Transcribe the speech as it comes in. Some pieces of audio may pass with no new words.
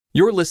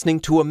You're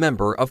listening to a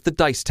member of the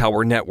Dice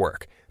Tower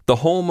Network, the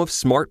home of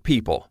smart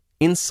people,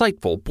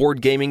 insightful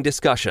board gaming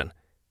discussion,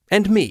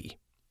 and me.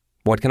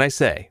 What can I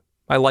say?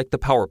 I like the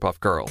Powerpuff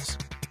Girls.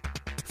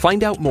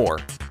 Find out more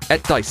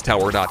at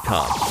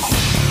Dicetower.com.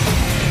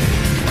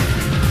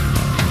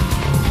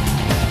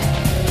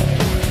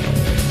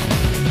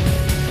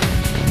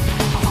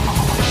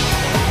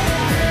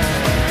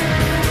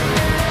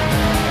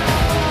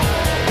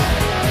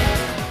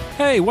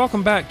 Hey,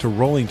 welcome back to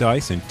Rolling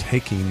Dice and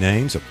Taking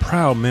Names, a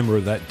proud member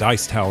of that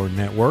Dice Tower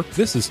Network.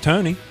 This is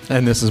Tony.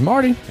 And this is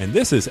Marty. And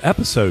this is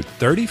episode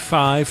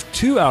 35,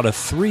 2 out of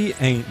 3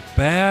 Ain't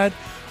Bad,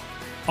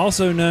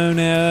 also known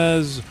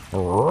as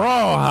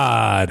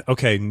Rawhide.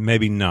 Okay,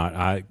 maybe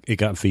not. It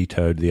got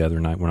vetoed the other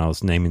night when I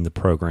was naming the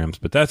programs,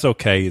 but that's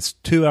okay. It's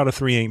 2 out of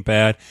 3 Ain't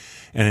Bad.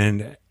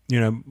 And,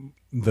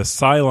 the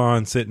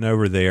Cylon sitting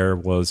over there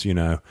was,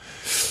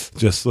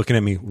 just looking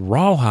at me,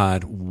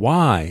 Rawhide,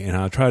 why? And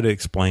I tried to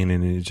explain it,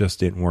 and it just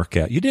didn't work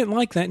out. You didn't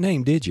like that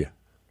name, did you?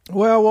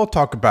 Well, we'll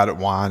talk about it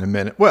why in a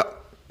minute.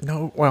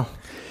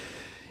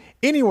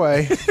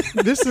 Anyway,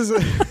 this is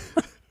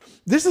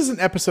an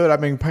episode I've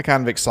been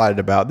kind of excited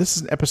about. This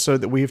is an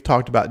episode that we've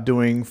talked about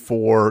doing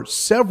for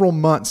several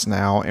months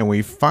now, and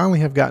we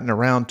finally have gotten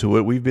around to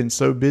it. We've been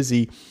so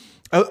busy.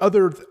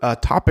 Other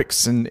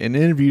topics and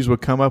interviews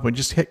would come up and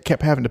just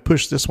kept having to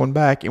push this one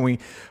back, and we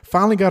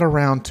finally got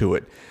around to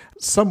it.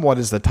 Somewhat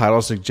as the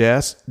title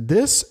suggests,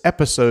 this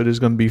episode is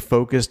going to be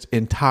focused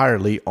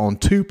entirely on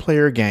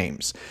two-player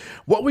games.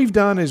 What we've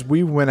done is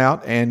we went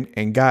out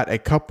and got a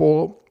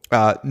couple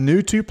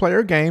new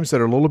two-player games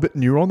that are a little bit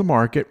newer on the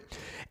market,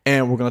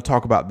 and we're going to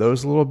talk about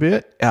those a little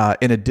bit.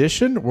 In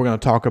addition, we're going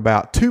to talk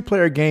about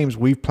two-player games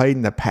we've played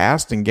in the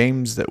past and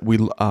games that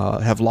we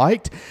have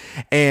liked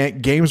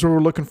and games we're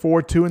looking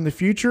forward to in the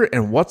future,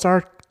 and what's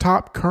our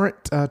top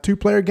current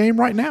two-player game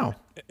right now.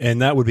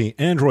 And that would be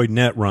Android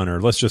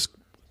Netrunner. Let's just,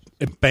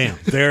 bam,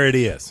 there it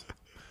is.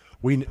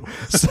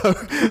 So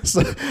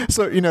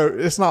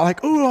it's not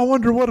like, oh, I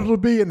wonder what it'll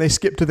be, and they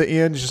skip to the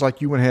end. It's just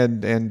like you went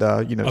ahead and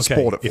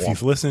spoiled it for If them.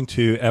 you've listened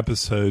to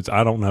episodes,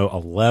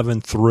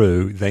 11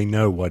 through, they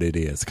know what it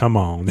is. Come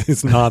on,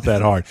 it's not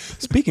that hard.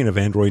 Speaking of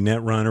Android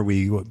Netrunner,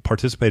 we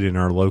participated in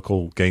our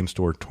local game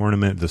store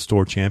tournament, the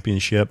store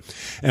championship,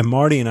 and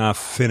Marty and I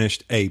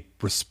finished a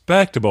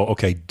respectable,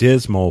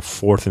 dismal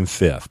 4th and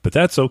 5th, but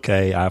that's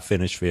okay. I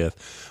finished 5th,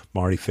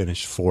 Marty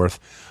finished 4th,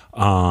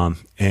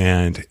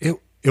 and it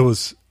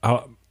was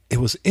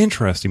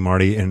interesting,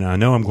 Marty, and I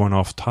know I'm going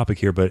off topic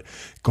here, but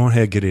go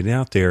ahead and get it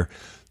out there.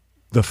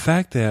 The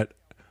fact that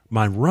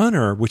my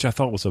runner, which I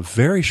thought was a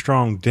very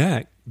strong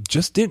deck,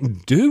 just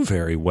didn't do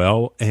very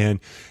well, and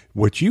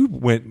what you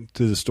went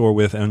to the store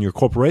with on your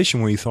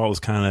corporation where you thought was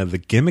kind of the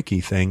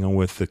gimmicky thing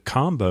with the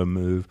combo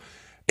move,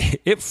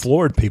 it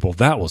floored people.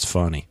 That was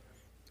funny.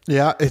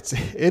 Yeah,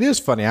 it is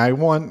funny. I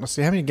won. Let's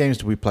see, how many games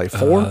did we play?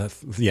 4?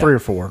 3 or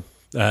 4?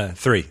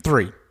 3.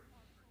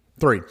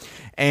 3.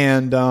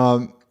 And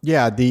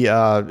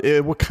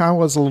it kind of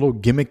was a little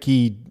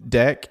gimmicky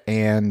deck,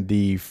 and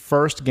the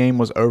first game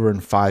was over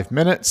in 5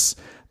 minutes.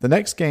 The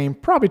next game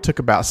probably took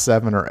about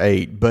 7 or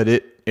 8, but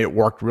it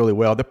worked really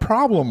well. The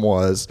problem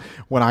was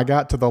when I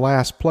got to the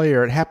last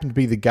player, it happened to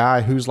be the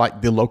guy who's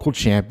like the local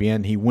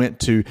champion. He went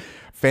to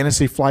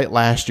Fantasy Flight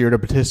last year to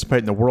participate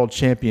in the World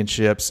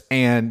Championships,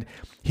 and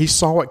he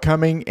saw it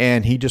coming,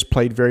 and he just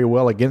played very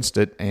well against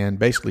it and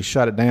basically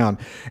shut it down.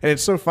 And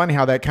it's so funny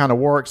how that kind of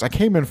works. I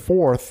came in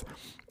 4th,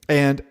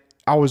 and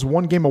I was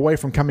 1 game away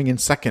from coming in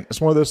 2nd.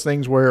 It's one of those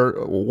things where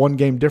 1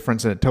 game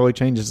difference, and it totally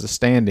changes the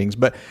standings.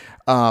 But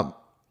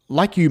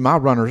like you, my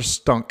runners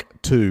stunk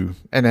too.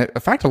 And in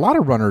fact, a lot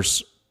of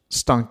runners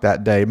stunk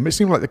that day. It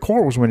seemed like the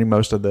core was winning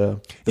most of the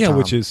time.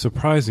 Which is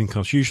surprising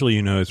because usually,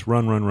 it's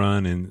run,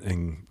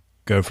 and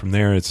go from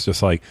there. It's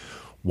just like,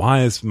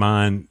 why is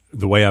mine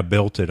the way I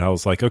built it? I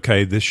was like,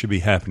 okay, this should be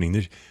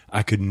happening.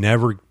 I could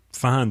never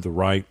find the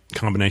right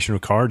combination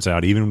of cards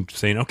out, even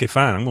saying, okay,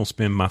 fine, I'm going to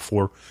spend my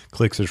 4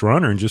 clicks as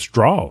runner and just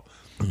draw.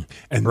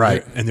 And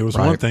there was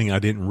one thing I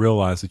didn't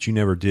realize that you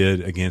never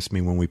did against me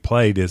when we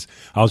played is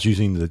I was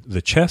using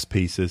the chess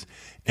pieces,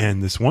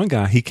 and this one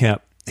guy,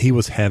 he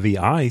was heavy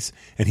ice,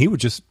 and he would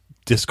just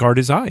discard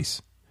his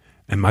ice,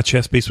 and my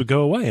chess piece would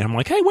go away. And I'm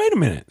like, hey, wait a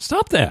minute,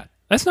 stop that.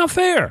 That's not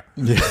fair.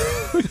 Yeah.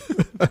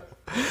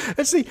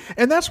 And see,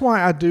 and that's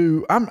why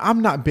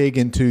I'm not big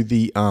into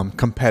the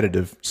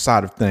competitive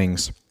side of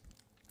things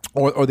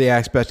or the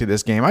aspect of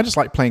this game. I just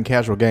like playing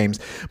casual games.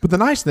 But the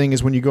nice thing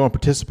is when you go and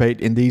participate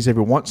in these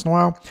every once in a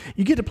while,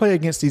 you get to play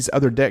against these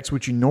other decks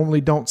which you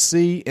normally don't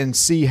see and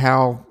see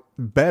how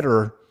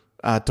better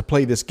to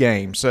play this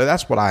game. So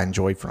that's what I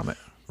enjoyed from it.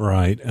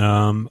 Right.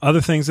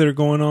 Other things that are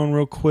going on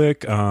real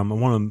quick. I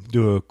want to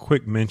do a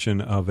quick mention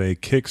of a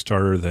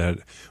Kickstarter that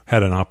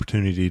had an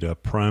opportunity to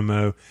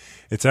promo.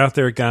 It's out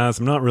there, guys.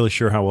 I'm not really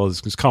sure how well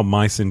it's called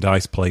Mice and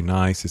Dice Play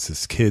Nice. It's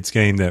this kids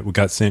game that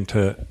got sent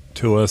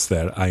to us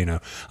that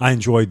I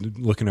enjoyed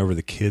looking over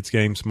the kids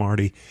games,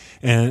 Marty.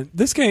 And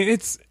this game,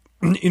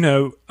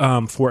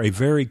 For a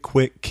very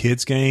quick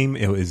kids game,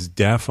 it was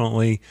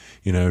definitely,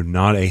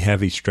 not a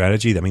heavy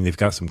strategy. I mean, they've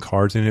got some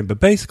cards in it, but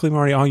basically,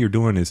 Marty, all you're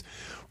doing is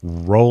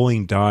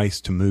rolling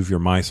dice to move your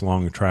mice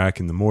along the track,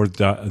 and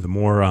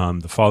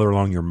the farther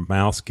along your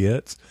mouse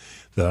gets,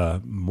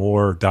 the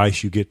more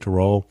dice you get to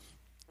roll.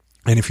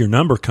 And if your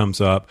number comes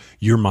up,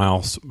 your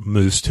mouse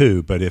moves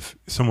 2. But if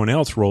someone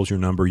else rolls your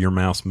number, your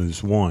mouse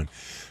moves 1.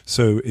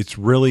 So it's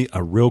really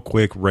a real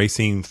quick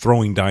racing,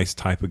 throwing dice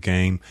type of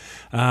game.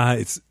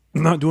 It's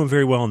not doing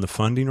very well in the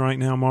funding right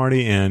now,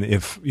 Marty. And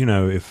if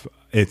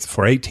it's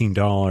for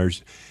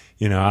 $18,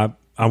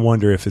 I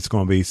wonder if it's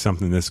going to be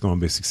something that's going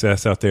to be a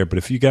success out there. But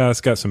if you guys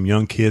got some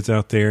young kids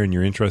out there and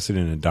you're interested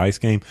in a dice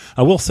game,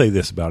 I will say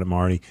this about it,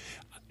 Marty.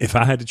 If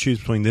I had to choose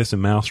between this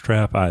and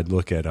Mousetrap, I'd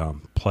look at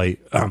Mice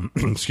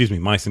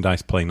and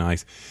Dice Play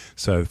Nice.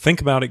 So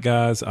think about it,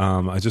 guys.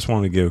 I just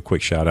wanted to give a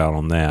quick shout out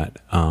on that.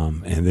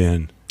 And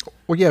then,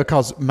 well, yeah,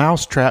 because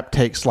Mousetrap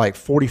takes like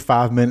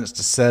 45 minutes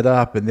to set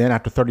up, and then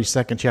after 30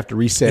 seconds, you have to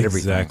reset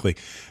everything. Exactly.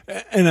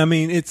 And I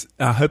mean,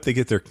 I hope they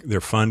get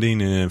their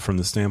funding, and from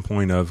the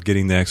standpoint of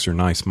getting the extra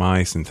nice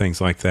mice and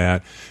things like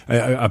that.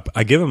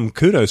 I give them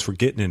kudos for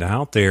getting it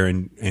out there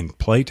and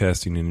play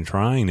testing and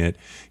trying it.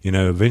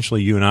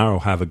 Eventually you and I will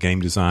have a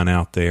game design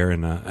out there,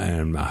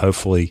 and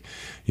hopefully,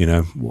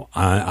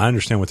 I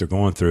understand what they're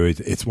going through.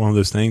 It's one of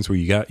those things where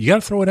you got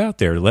to throw it out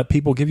there to let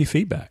people give you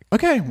feedback.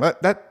 Okay, well,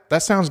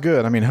 that sounds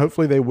good. I mean,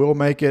 hopefully they will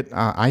make it.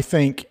 I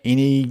think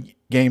any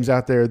games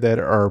out there that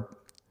are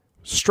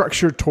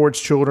structured towards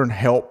children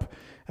help.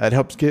 It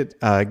helps get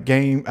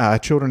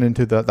children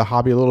into the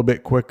hobby a little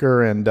bit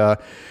quicker. And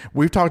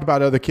we've talked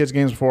about other kids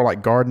games before,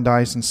 like Garden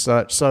Dice and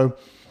such. So,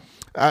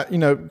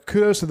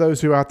 kudos to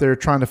those who are out there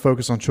trying to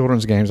focus on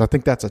children's games. I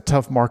think that's a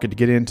tough market to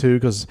get into,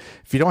 because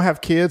if you don't have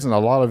kids, and a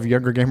lot of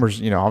younger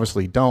gamers,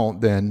 obviously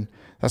don't, then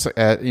that's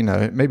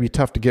it may be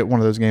tough to get one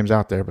of those games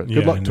out there. But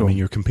good luck to them. I mean,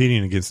 you're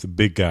competing against the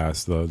big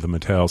guys, the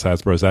Mattels,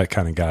 Hasbro's, that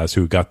kind of guys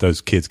who got those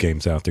kids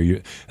games out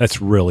there.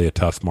 That's really a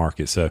tough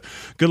market. So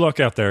good luck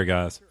out there,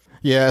 guys.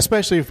 Yeah,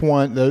 especially if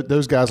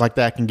those guys like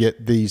that can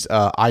get these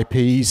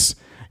IPs,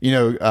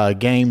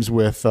 games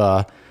with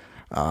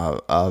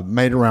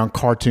made around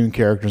cartoon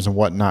characters and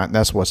whatnot. And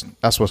that's what's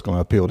going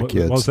to appeal to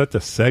kids. Was that the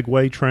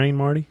Segway train,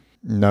 Marty?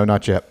 No,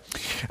 not yet.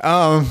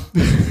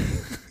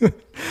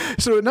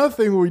 So another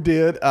thing we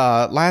did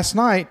last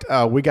night,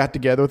 we got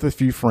together with a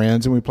few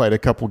friends and we played a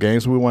couple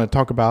games. We want to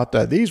talk about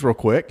these real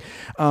quick.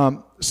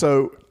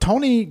 So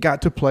Tony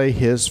got to play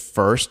his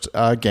first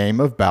game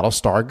of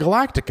Battlestar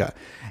Galactica,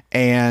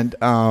 and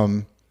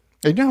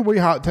if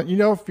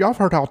y'all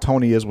heard how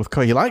Tony is with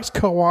he likes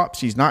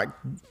co-ops. He's not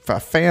a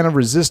fan of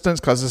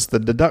Resistance because it's the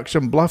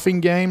deduction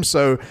bluffing game.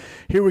 So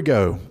here we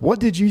go. What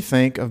did you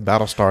think of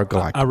Battlestar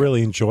Galactica? I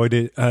really enjoyed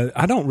it.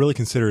 I don't really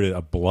consider it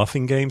a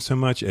bluffing game so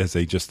much as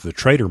just the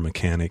trader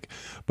mechanic,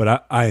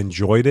 but I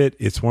enjoyed it.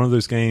 It's one of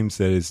those games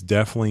that is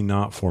definitely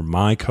not for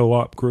my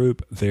co-op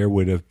group. They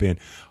would have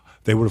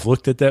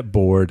looked at that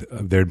board.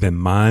 There'd been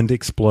mind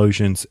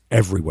explosions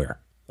everywhere.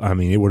 I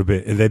mean,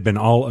 they'd been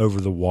all over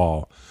the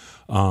wall.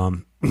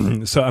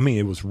 So, I mean,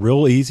 it was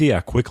real easy. I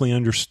quickly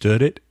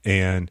understood it,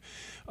 and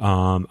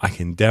I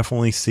can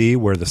definitely see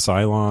where the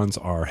Cylons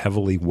are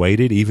heavily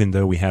weighted, even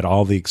though we had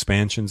all the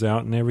expansions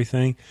out and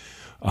everything.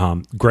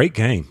 Great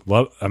game.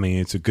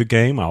 It's a good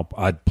game.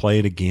 I'd play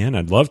it again.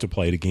 I'd love to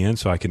play it again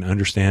so I can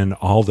understand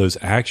all those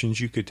actions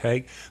you could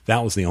take.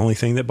 That was the only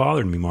thing that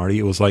bothered me, Marty.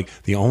 It was like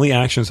the only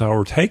actions I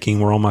were taking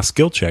were on my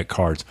skill check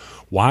cards.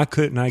 Why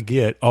couldn't I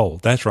get,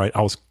 that's right,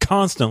 I was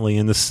constantly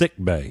in the sick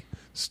bay.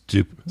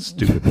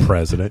 Stupid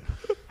president.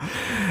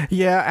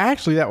 Yeah,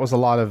 actually, that was a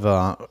lot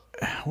of.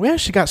 We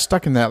actually got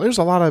stuck in that. There's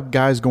a lot of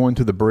guys going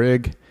to the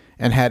brig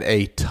and had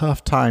a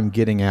tough time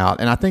getting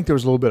out, and I think there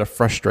was a little bit of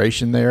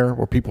frustration there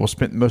where people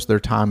spent most of their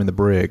time in the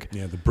brig.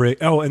 Yeah, the brig.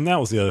 Oh, and that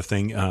was the other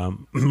thing.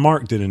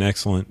 Mark did an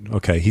excellent.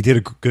 Okay, he did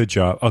a good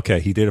job.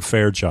 Okay, he did a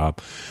fair job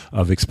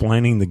of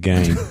explaining the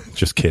game.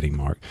 Just kidding,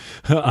 Mark.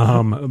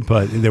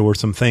 But there were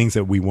some things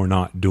that we were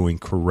not doing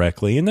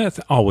correctly, and that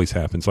always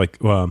happens. Like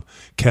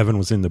Kevin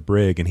was in the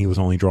brig and he was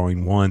only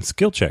drawing one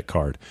skill check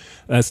card.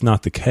 That's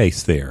not the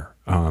case there.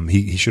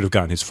 He should have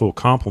gotten his full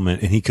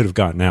complement, and he could have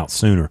gotten out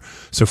sooner.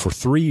 So for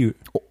 3,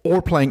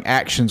 or playing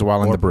actions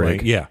while in the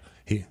brig,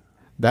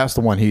 that's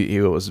the one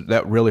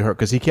that really hurt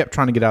because he kept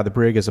trying to get out of the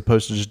brig as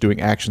opposed to just doing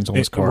actions on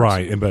his cards.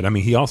 Right, but I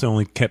mean, he also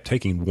only kept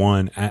taking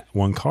one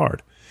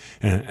card,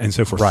 and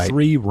so for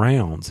 3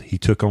 rounds, he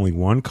took only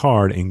one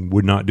card and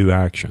would not do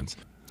actions.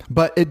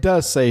 But it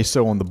does say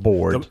so on the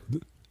board.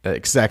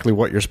 Exactly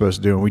what you're supposed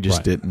to do, and we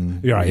just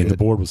didn't. Right, and the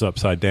board was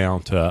upside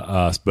down to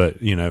us,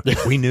 but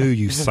we knew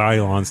you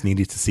Cylons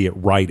needed to see it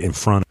right in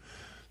front.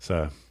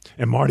 So,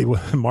 and Marty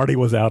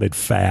was outed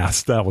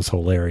fast. That was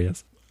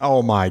hilarious.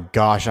 Oh my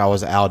gosh, I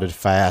was outed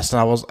fast,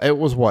 and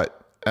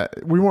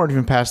we weren't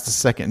even past the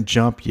second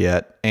jump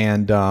yet,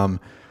 and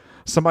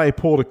somebody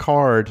pulled a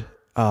card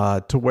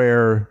to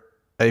where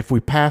if we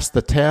passed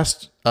the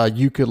test,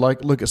 you could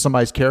look at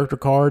somebody's character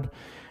card.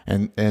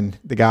 And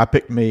the guy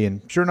picked me,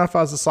 and sure enough,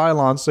 I was the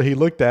Cylon. So he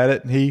looked at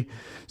it and he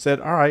said,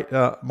 all right,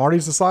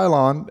 Marty's the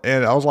Cylon.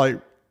 And I was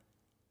like,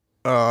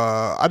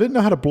 I didn't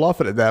know how to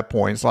bluff it at that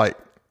point. It's like,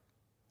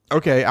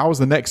 okay, I was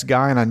the next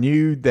guy, and I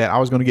knew that I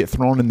was going to get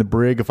thrown in the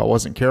brig if I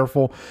wasn't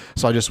careful.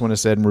 So I just went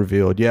ahead and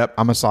revealed, yep,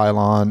 I'm a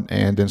Cylon,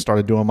 and then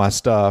started doing my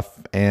stuff.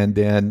 And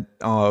then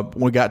when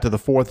we got to the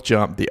fourth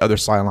jump, the other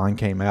Cylon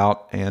came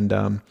out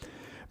and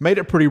made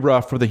it pretty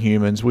rough for the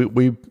humans.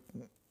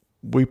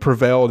 We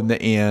prevailed in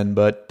the end,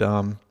 but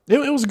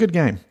it was a good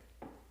game.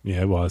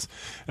 Yeah, it was.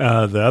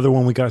 The other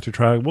one we got to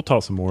try, we'll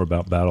talk some more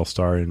about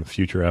Battlestar in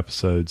future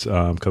episodes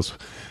because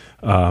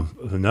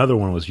another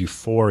one was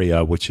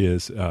Euphoria, which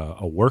is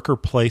a worker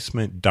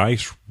placement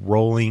dice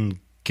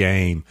rolling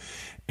game,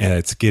 and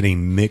it's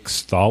getting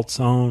mixed thoughts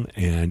on,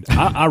 and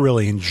I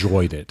really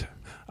enjoyed it.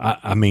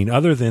 I mean,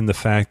 other than the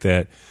fact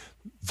that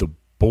the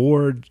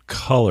board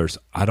colors,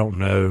 I don't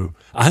know.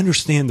 I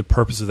understand the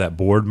purpose of that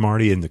board,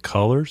 Marty, and the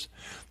colors,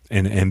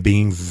 and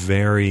being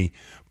very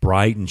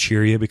bright and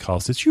cheery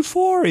because it's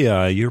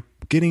Euphoria. You're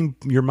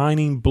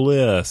mining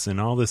bliss and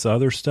all this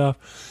other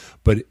stuff.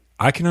 But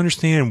I can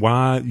understand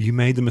why you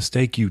made the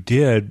mistake you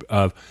did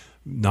of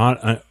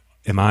not,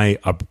 am I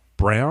a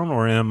brown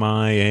or am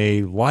I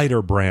a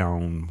lighter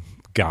brown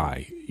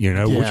guy? You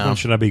know, which one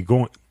should I be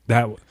going?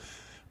 That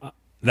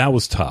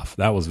was tough.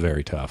 That was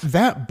very tough.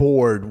 That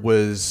board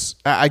was,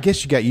 I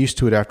guess you got used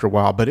to it after a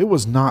while, but it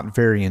was not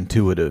very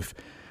intuitive.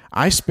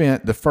 I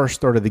spent the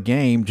first third of the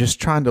game just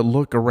trying to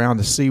look around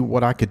to see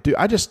what I could do.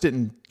 I just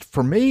didn't,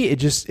 for me, it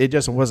just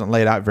wasn't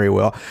laid out very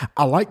well.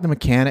 I like the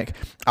mechanic.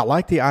 I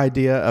like the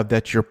idea of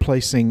that you're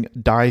placing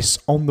dice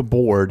on the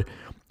board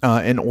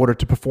in order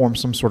to perform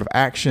some sort of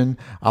action.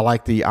 I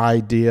like the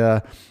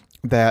idea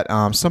that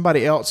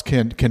somebody else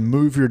can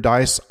move your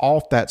dice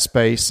off that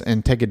space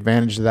and take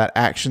advantage of that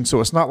action. So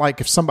it's not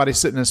like if somebody's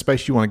sitting in a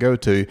space you want to go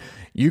to,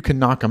 you can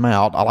knock them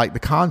out. I like the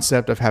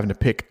concept of having to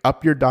pick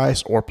up your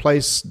dice or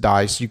place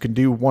dice. You can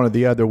do one or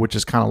the other, which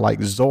is kind of like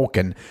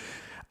Zolkin.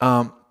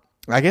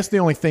 I guess the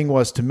only thing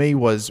was, to me,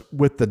 was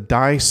with the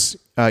dice,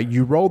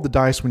 you rolled the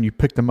dice when you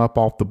picked them up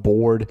off the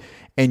board,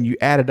 and you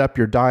added up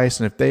your dice,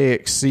 and if they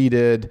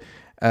exceeded...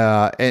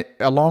 and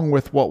along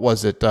with what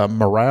was it?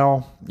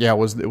 Morale? Yeah, it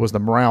was the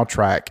morale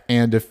track.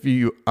 And if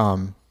you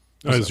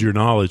it was your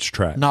knowledge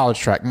track. Knowledge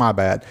track, my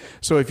bad.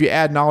 So if you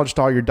add knowledge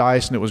to all your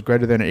dice and it was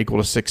greater than or equal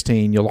to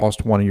 16, you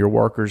lost one of your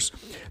workers.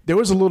 There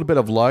was a little bit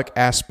of luck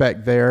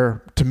aspect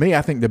there. To me,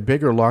 I think the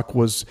bigger luck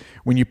was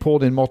when you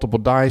pulled in multiple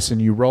dice and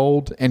you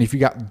rolled, and if you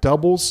got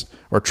doubles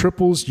or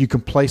triples, you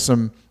can place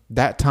them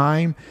that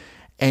time.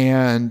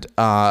 And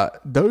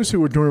those who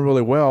were doing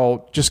really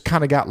well just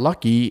kind of got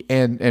lucky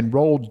and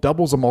rolled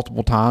doubles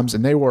multiple times.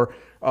 And they were,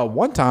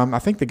 one time, I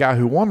think the guy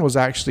who won was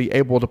actually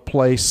able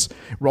to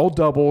roll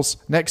doubles.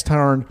 Next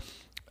turn,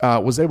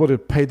 was able to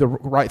pay the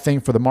right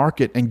thing for the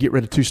market and get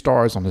rid of 2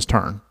 stars on his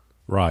turn.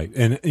 Right.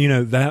 And, you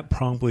know, that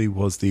probably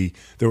was there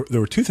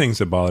were 2 things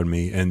that bothered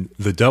me. And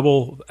the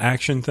double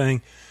action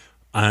thing,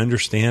 I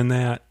understand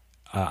that.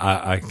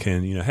 I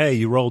can, you know, hey,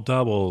 you roll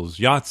doubles,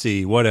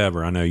 Yahtzee,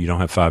 whatever. I know you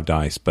don't have 5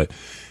 dice, but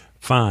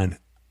fine.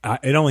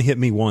 It only hit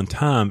me one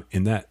time,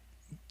 and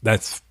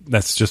that's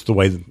just the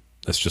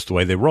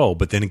way they roll.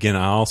 But then again,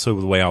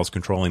 the way I was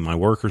controlling my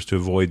workers to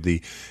avoid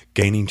the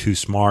gaining too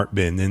smart,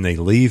 and then they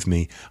leave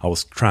me, I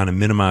was trying to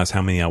minimize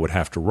how many I would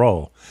have to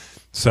roll.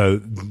 So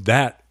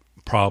that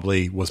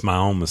probably was my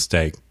own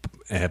mistake.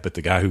 But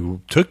the guy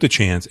who took the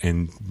chance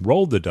and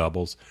rolled the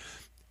doubles,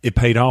 it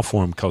paid off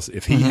for him, because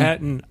if he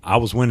hadn't, I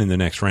was winning the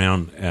next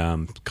round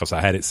because I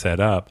had it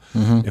set up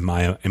in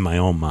my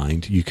own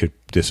mind. You could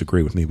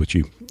disagree with me, but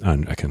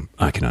I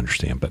can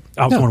understand. But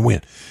I was going to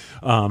win.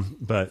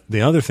 But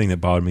the other thing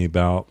that bothered me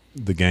about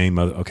the game,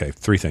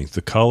 3 things: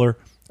 the color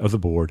of the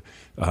board,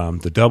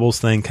 the doubles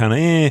thing, kind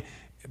of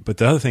But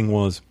the other thing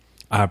was,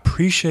 I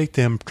appreciate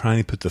them trying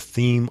to put the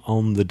theme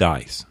on the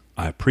dice.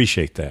 I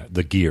appreciate that,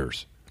 the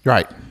gears,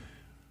 right?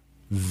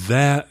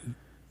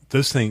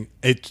 Those things.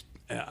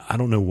 I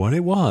don't know what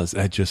it was.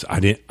 I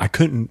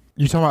couldn't.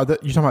 You talking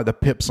about the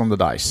pips on the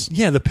dice?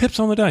 Yeah, the pips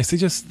on the dice. They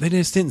just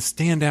didn't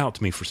stand out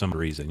to me for some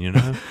reason, you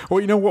know? Well,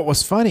 you know what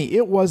was funny?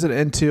 It wasn't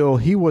until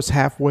he was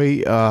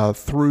halfway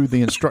through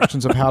the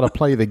instructions of how to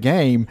play the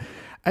game,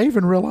 I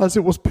even realized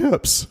it was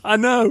pips. I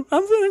know.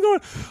 I'm sitting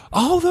going,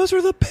 oh, those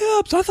are the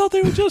pips. I thought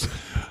they were just,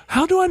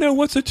 how do I know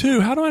what's a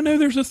 2? How do I know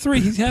there's a 3?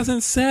 He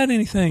hasn't said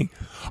anything.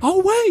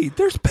 Oh, wait,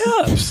 there's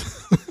pips.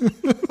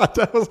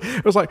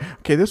 It was like,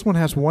 okay, this one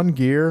has 1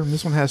 gear, and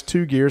this one has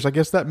 2 gears. I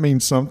guess that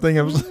means something.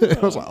 It was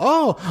like,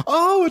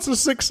 oh, it's a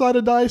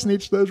 6-sided dice, and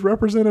each of those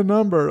represent a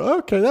number.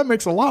 Okay, that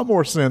makes a lot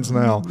more sense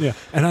now. Yeah,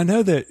 and I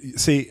know that,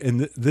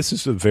 and this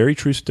is a very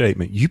true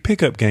statement. You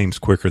pick up games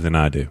quicker than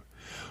I do.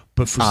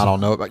 But I don't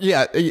know about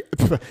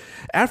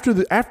after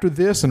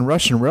this and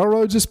Russian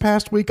Railroads this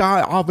past week,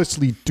 I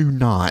obviously do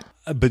not.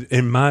 But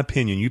in my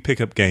opinion, you pick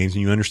up games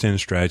and you understand the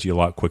strategy a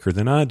lot quicker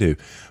than I do.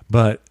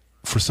 But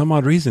for some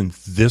odd reason,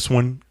 this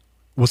one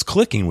was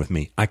clicking with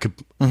me. I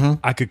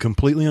could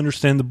completely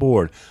understand the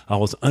board. I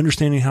was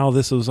understanding how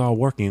this was all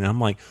working. And I'm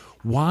like,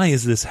 why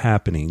is this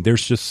happening?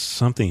 There's just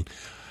something,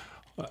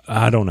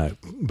 I don't know,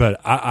 but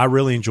I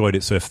really enjoyed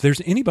it. So if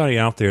there's anybody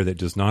out there that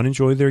does not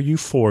enjoy their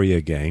Euphoria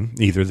game,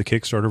 either the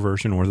Kickstarter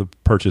version or the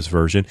purchase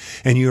version,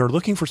 and you are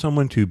looking for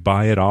someone to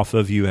buy it off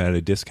of you at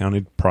a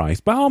discounted price,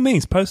 by all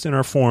means, post in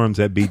our forums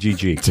at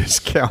BGG.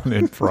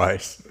 Discounted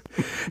price.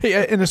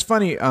 Hey, and it's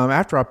funny.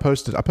 After I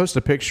posted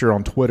a picture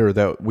on Twitter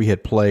that we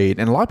had played,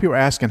 and a lot of people were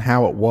asking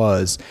how it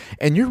was.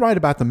 And you're right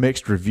about the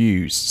mixed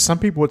reviews. Some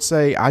people would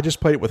say, I just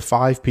played it with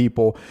 5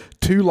 people,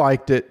 2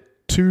 liked it,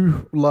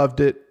 2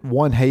 loved it,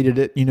 1 hated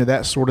it,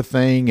 that sort of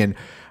thing. And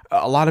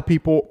a lot of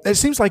people, it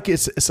seems like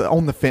it's an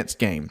on the fence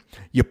game.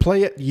 You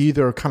play it, you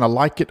either kind of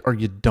like it or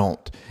you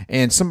don't.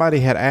 And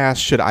somebody had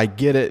asked, should I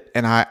get it?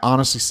 And I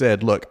honestly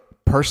said, look,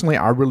 personally,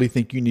 I really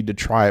think you need to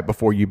try it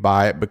before you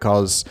buy it,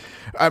 because,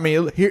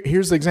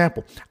 here's the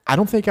example. I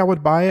don't think I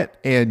would buy it,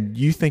 and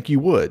you think you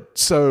would.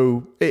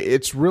 So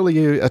it's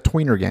really a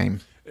tweener game.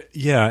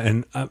 Yeah,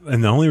 and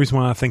the only reason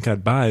why I think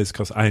I'd buy is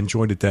because I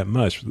enjoyed it that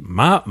much.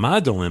 My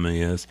dilemma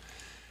is,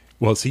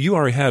 well, see, you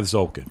already have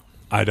Tzolk'in.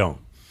 I don't.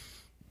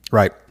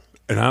 Right.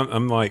 And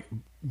I'm like,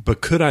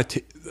 but could I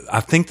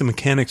think the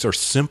mechanics are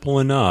simple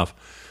enough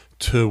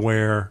to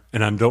where,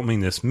 and I don't mean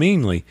this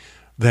meanly,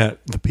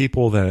 that the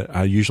people that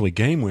I usually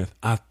game with,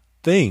 I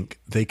think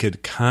they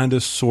could kind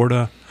of sort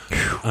of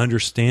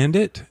understand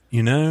it,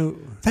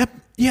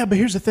 Yeah, but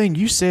here's the thing.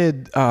 You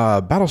said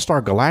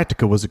Battlestar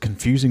Galactica was a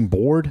confusing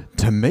board.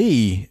 To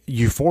me,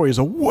 Euphoria is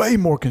a way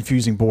more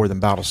confusing board than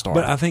Battlestar.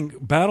 But I think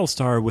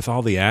Battlestar, with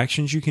all the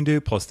actions you can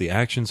do, plus the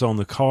actions on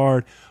the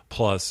card,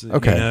 plus,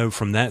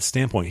 from that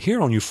standpoint,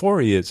 here on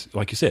Euphoria, it's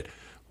like you said,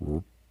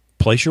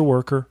 place your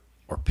worker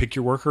or pick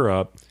your worker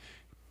up.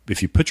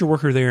 If you put your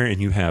worker there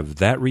and you have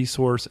that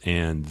resource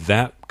and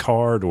that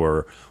card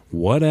or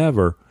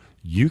whatever,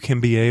 you can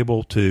be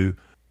able to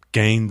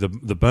gain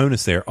the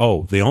bonus there.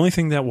 Oh, the only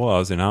thing that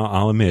was, and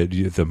I'll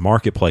admit, the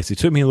marketplace, it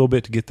took me a little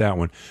bit to get that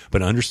one,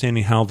 but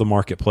understanding how the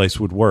marketplace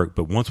would work.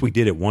 But once we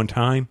did it one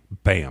time,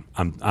 bam,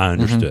 I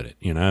understood it,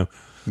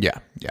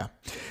 Yeah.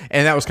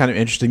 And that was kind of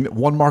interesting.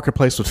 One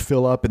marketplace would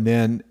fill up, and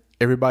then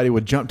everybody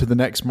would jump to the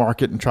next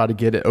market and try to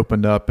get it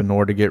opened up in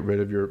order to get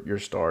rid of your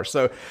stars.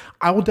 So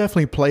I will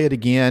definitely play it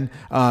again.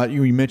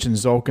 You mentioned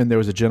Tzolk'in. There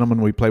was a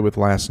gentleman we played with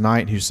last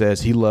night who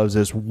says he loves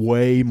this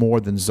way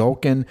more than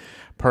Tzolk'in.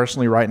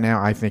 Personally, right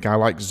now, I think I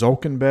like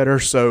Tzolk'in better.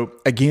 So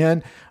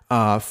again,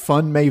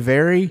 fun may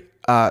vary.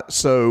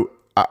 So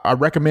I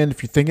recommend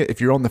if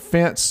you're on the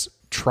fence,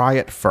 try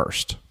it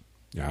first.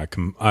 Yeah,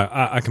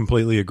 I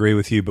completely agree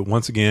with you. But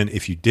once again,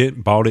 if you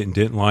bought it and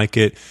didn't like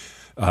it,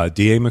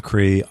 D.A.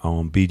 McCree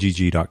on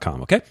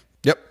BGG.com, okay?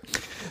 Yep.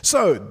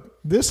 So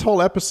this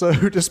whole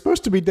episode is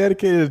supposed to be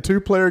dedicated to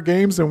 2-player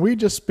games, and we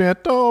just spent,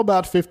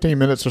 about 15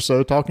 minutes or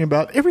so talking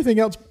about everything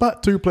else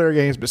but 2-player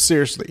games. But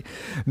seriously,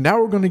 now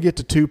we're going to get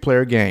to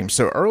 2-player games.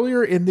 So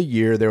earlier in the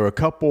year, there were a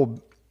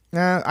couple,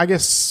 I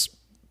guess,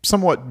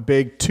 somewhat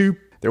big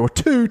There were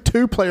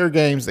 2-player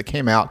games that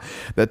came out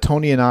that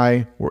Tony and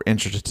I were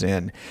interested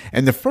in.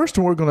 And the first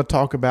one we're going to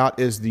talk about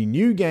is the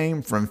new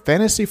game from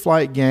Fantasy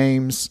Flight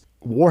Games,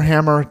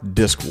 Warhammer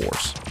Disc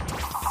Wars.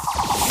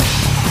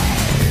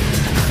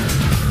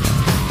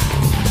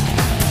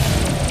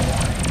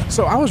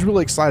 So I was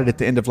really excited at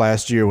the end of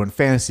last year when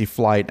Fantasy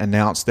Flight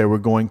announced they were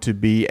going to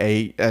be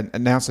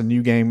announce a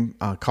new game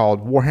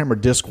called Warhammer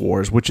Disc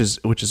Wars, which is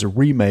a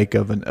remake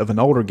of an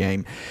older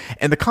game.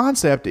 And the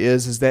concept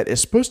is that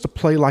it's supposed to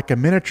play like a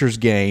miniatures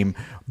game,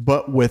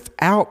 but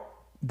without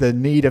the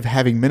need of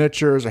having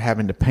miniatures or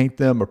having to paint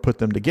them or put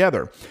them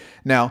together.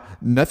 Now,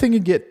 nothing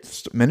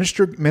against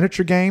miniature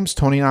games.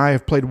 Tony and I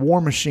have played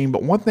War Machine,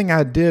 but one thing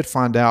I did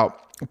find out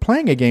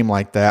playing a game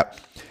like that,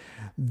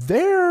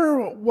 there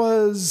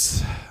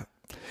was,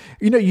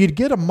 you'd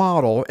get a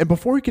model, and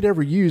before you could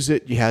ever use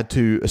it, you had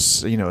to,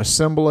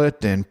 assemble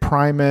it and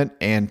prime it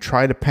and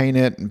try to paint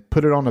it and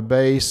put it on a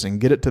base and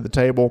get it to the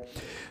table.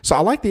 So I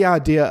like the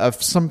idea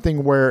of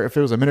something where if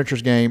it was a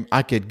miniatures game,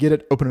 I could get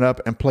it, open it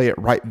up, and play it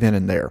right then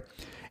and there.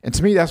 And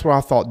to me, that's what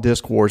I thought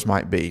Disc Wars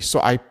might be. So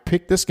I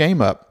picked this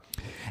game up,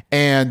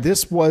 and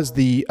this was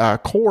the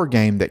core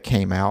game that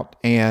came out.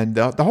 And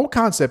the whole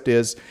concept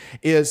is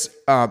it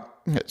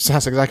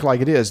sounds exactly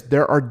like it is.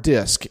 There are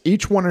discs.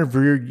 Each one of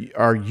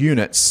our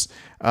units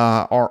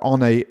are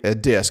on a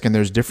disc, and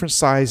there's different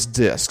sized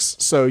discs.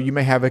 So you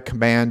may have a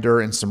commander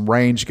and some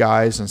range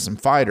guys and some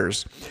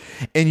fighters.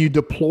 And you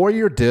deploy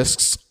your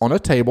discs on a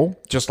table,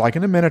 just like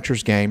in a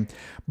miniatures game.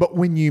 But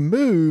when you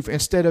move,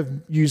 instead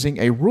of using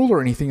a ruler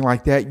or anything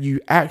like that, you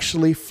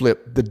actually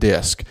flip the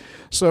disc.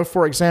 So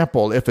for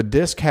example, if a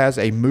disc has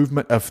a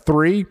movement of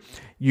 3,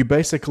 you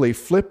basically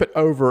flip it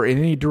over in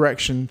any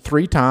direction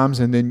 3 times,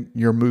 and then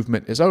your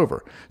movement is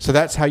over. So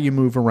that's how you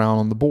move around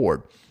on the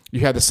board.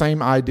 You have the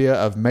same idea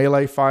of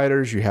melee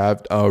fighters. You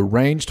have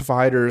ranged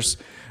fighters.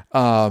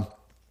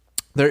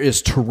 There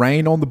is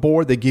terrain on the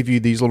board. They give you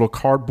these little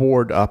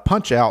cardboard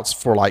punch outs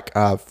for like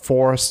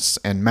forests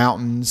and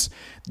mountains.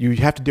 You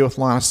have to deal with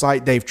line of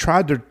sight. They've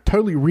tried to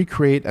totally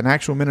recreate an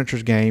actual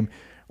miniatures game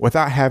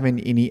without having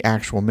any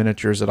actual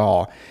miniatures at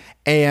all.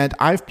 And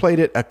I've played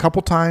it a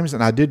couple times,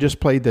 and I did just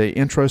play the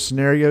intro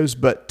scenarios.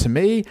 But to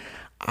me,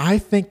 I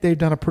think they've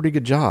done a pretty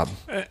good job.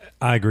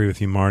 I agree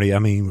with you, Marty. I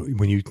mean,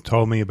 when you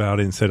told me about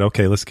it and said,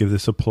 okay, let's give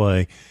this a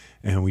play,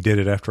 and we did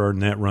it after our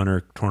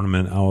Netrunner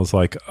tournament, I was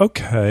like,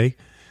 okay,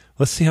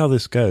 let's see how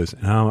this goes.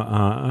 And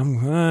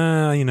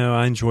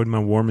I enjoyed my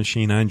War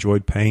Machine. I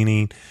enjoyed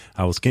painting.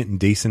 I was getting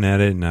decent at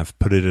it, and I've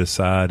put it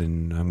aside,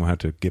 and I'm going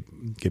to have to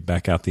get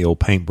back out the old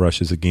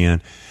paintbrushes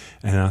again.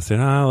 And I said,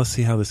 let's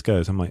see how this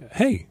goes. I'm like,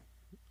 hey,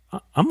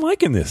 I'm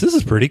liking this. This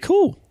is pretty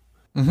cool.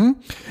 Mm-hmm.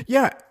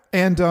 Yeah.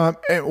 And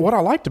what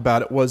I liked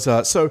about it was,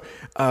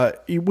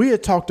 we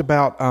had talked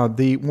about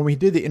when we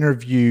did the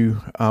interview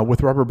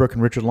with Robert Brooke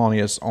and Richard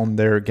Launius on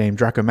their game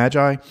Draco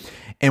Magi,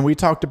 and we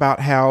talked about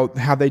how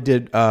they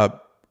did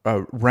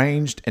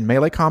ranged and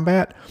melee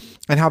combat,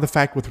 and how the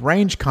fact with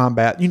range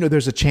combat,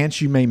 there's a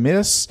chance you may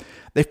miss.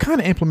 They've kind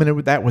of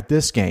implemented that with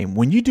this game.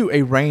 When you do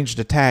a ranged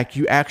attack,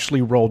 you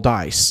actually roll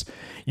dice.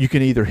 You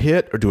can either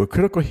hit or do a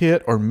critical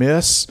hit or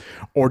miss,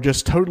 or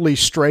just totally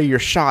stray your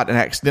shot and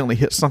accidentally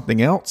hit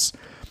something else.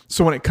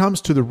 So when it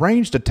comes to the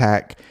ranged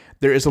attack,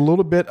 there is a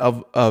little bit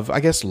of I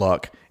guess,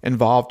 luck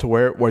involved to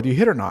whether you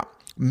hit or not.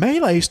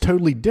 Melee is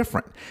totally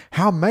different.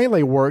 How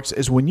melee works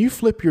is when you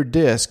flip your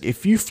disc,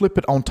 if you flip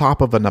it on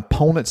top of an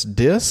opponent's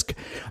disc,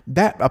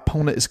 that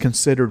opponent is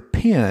considered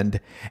pinned.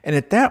 And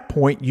at that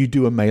point, you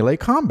do a melee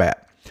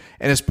combat.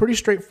 And it's pretty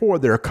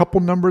straightforward. There are a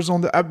couple numbers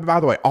on the... by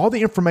the way, all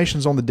the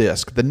information's on the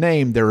disc. The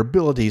name, their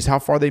abilities, how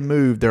far they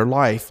move, their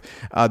life,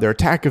 their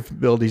attack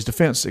abilities,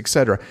 defense,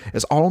 etc.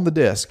 It's all on the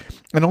disc.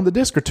 And on the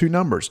disc are two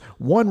numbers.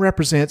 One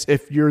represents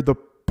if you're the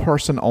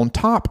person on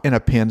top in a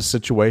pinned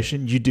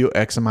situation, you deal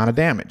X amount of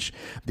damage.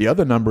 The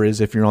other number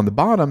is if you're on the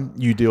bottom,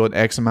 you deal an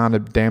X amount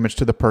of damage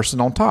to the person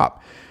on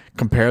top.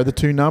 Compare the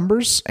two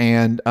numbers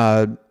and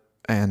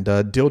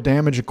deal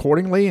damage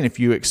accordingly. And if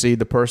you exceed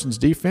the person's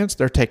defense,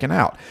 they're taken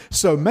out.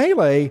 So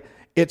melee,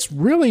 it's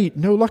really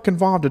no luck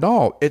involved at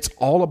all. It's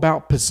all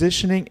about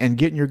positioning and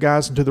getting your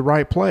guys into the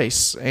right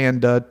place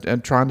and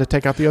trying to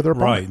take out the other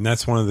opponent. Right, and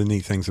that's one of the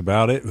neat things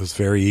about it. It was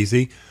very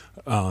easy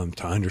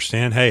to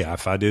understand. Hey,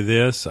 if I do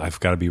this, I've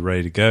got to be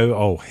ready to go.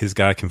 Oh, his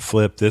guy can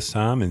flip this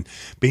time. And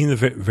being the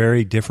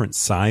very different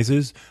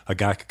sizes, a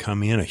guy could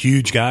come in, a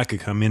huge guy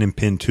could come in and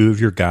pin two of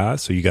your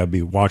guys. So you got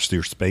to watch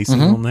your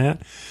spacing on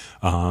that.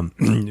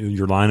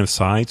 Your line of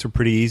sights are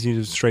pretty easy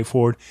to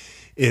straightforward.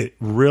 It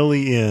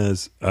really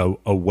is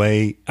a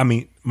way. I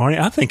mean, Marty,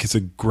 I think it's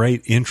a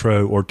great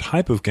intro or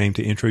type of game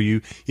to intro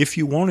you if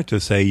you wanted to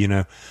say,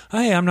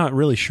 hey, I'm not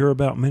really sure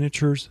about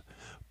miniatures,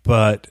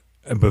 but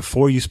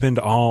before you spend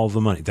all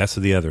the money, that's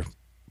the other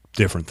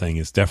different thing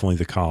is definitely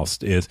the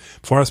cost. Is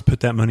before I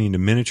put that money into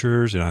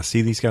miniatures and I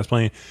see these guys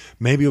playing,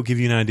 maybe it'll give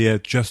you an idea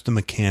of just the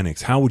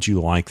mechanics. How would you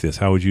like this?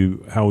 How would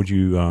you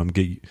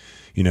get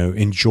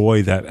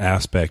enjoy that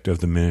aspect of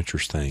the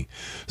miniatures thing?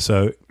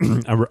 So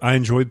I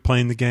enjoyed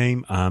playing the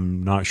game.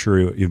 I'm not sure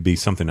it'd be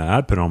something that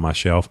I'd put on my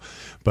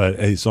shelf, but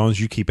as long as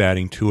you keep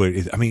adding to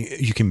it,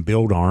 you can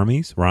build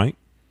armies, right?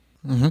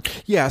 Mm-hmm.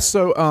 Yeah,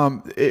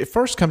 so it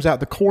first comes out,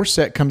 the core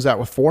set comes out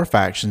with 4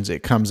 factions.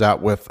 It comes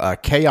out with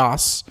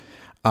Chaos.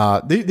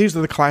 These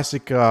are the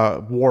classic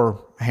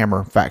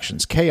Warhammer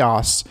factions: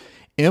 Chaos,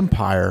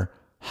 Empire,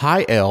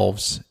 High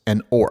Elves,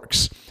 and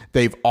Orcs.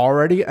 They've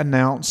already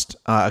announced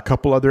a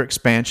couple other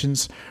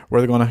expansions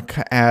where they're going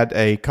to add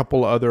a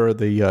couple other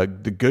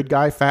the good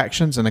guy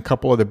factions and a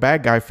couple other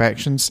bad guy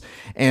factions,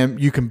 and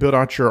you can build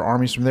out your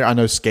armies from there. I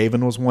know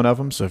Skaven was one of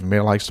them, so if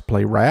anybody likes to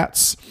play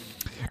rats.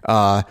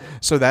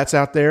 So that's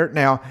out there.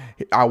 Now,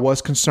 I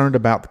was concerned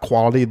about the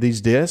quality of these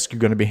discs. You're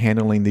going to be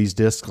handling these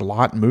discs a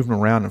lot and moving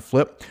around and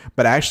flip.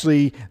 But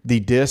actually,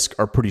 the discs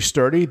are pretty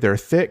sturdy. They're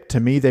thick.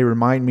 To me, they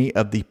remind me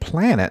of the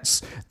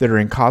planets that are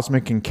in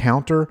Cosmic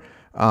Encounter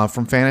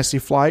from Fantasy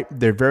Flight.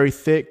 They're very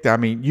thick. I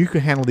mean, you can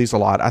handle these a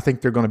lot. I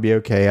think they're going to be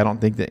okay. I don't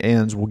think the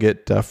ends will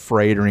get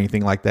frayed or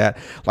anything like that.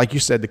 Like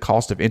you said, the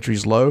cost of entry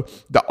is low.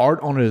 The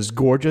art on it is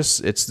gorgeous.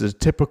 It's the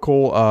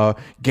typical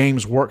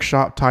Games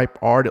Workshop type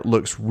art. It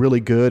looks really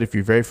good. If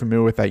you're very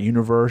familiar with that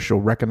universe, you'll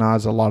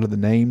recognize a lot of the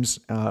names,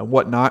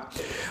 whatnot.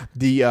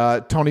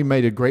 Tony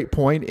made a great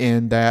point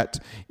in that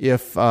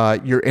if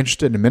you're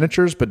interested in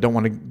miniatures but don't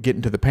want to get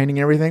into the painting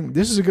and everything,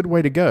 this is a good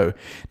way to go.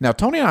 Now,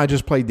 Tony and I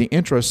just played the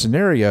intro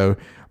scenario.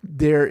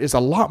 There is a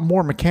lot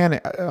more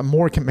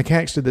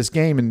mechanics to this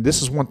game, and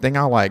this is one thing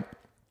I like.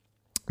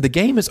 The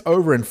game is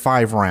over in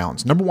 5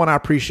 rounds. Number one, I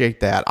appreciate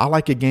that. I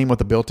like a game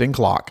with a built-in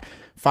clock.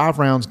 5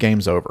 rounds,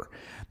 game's over.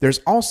 There's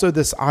also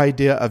this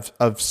idea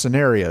of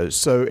scenarios.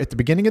 So at the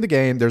beginning of the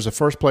game, there's a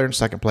first player and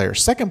second player.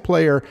 Second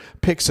player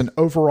picks an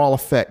overall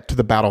effect to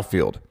the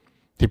battlefield.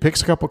 He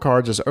picks a couple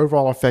cards as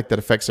overall effect that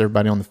affects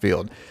everybody on the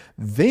field.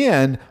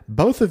 Then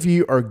both of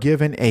you are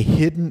given a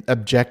hidden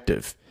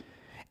objective.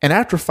 And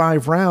after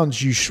 5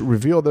 rounds, you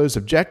reveal those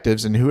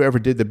objectives, and whoever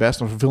did the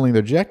best on fulfilling the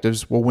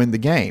objectives will win the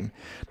game.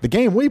 The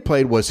game we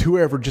played was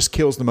whoever just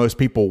kills the most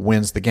people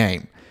wins the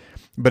game.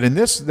 But in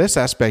this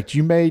aspect,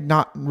 you may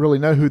not really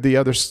know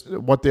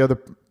what the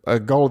other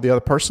goal of the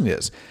other person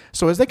is.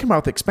 So as they come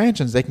out with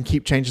expansions, they can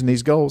keep changing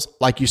these goals.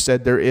 Like you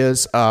said, there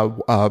is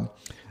army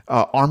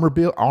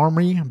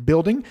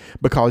building,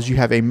 because you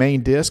have a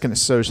main disc and it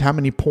shows how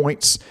many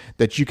points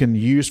that you can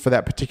use for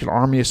that particular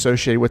army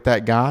associated with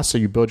that guy. So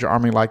you build your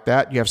army like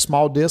that. You have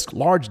small disc,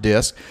 large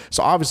disc.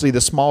 So obviously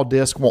the small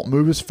disc won't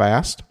move as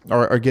fast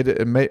or get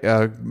it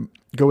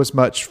go as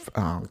much.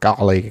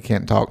 Golly, I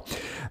can't talk.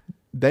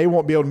 They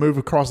won't be able to move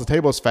across the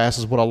table as fast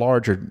as what a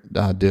larger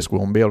disc will.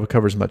 Won't be able to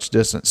cover as much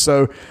distance.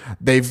 So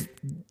they've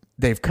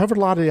covered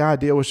a lot of the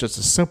idea. It was just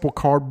a simple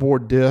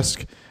cardboard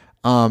disc.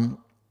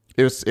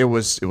 It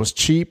was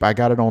cheap. I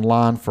got it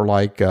online for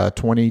like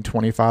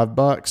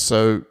 $20-$25.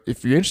 So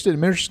if you're interested in a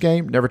miniatures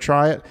game, never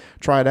try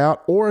it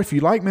out. Or if you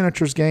like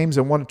miniatures games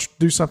and want to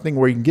do something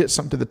where you can get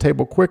something to the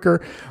table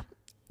quicker,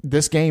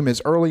 this game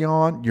is early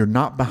on. You're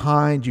not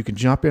behind. You can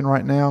jump in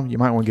right now. You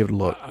might want to give it a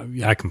look.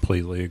 I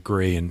completely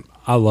agree, and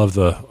I love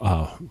the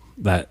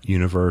that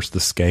universe, the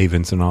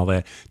Skavens and all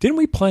that. Didn't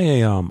we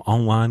play a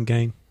online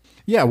game?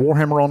 Yeah,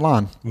 Warhammer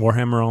Online.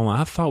 Warhammer Online.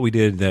 I thought we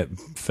did that.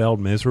 Failed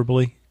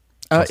miserably.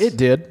 It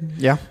did,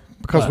 yeah,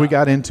 because we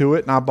got into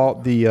it, and I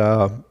bought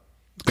the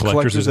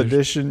collector's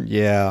edition.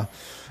 Yeah.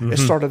 Mm-hmm. It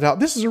started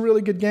out, this is a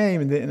really good game,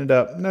 and it ended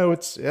up, no,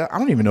 I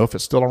don't even know if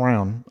it's still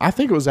around. I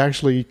think it was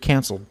actually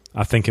canceled.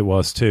 I think it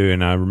was too,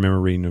 and I remember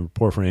reading a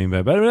report from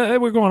anybody.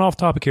 But we're going off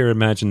topic here.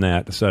 Imagine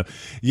that. So,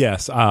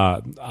 yes,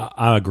 I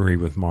agree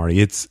with Marty.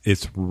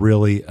 It's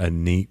really a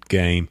neat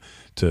game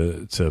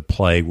to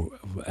play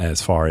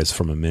as far as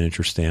from a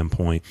miniature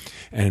standpoint.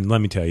 And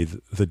let me tell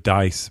you, the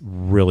dice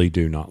really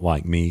do not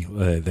like me.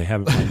 They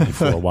haven't liked me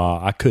for a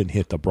while. I couldn't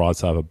hit the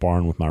broadside of a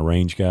barn with my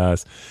range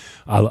guys.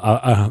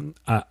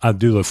 I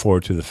do look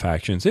forward to the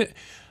factions.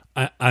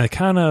 I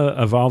kind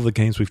of all the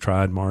games we've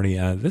tried, Marty.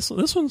 This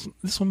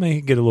one may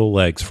get a little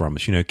legs from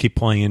us. Keep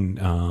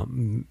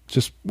playing.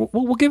 Just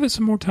we'll give it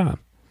some more time.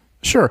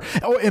 Sure.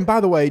 Oh, and by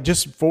the way,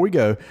 just before we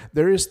go,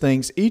 there is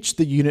things. Each of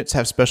the units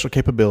have special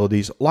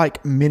capabilities.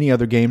 Like many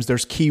other games,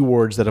 there's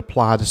keywords that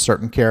apply to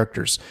certain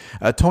characters.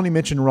 Tony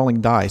mentioned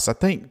rolling dice. I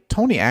think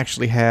Tony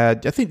actually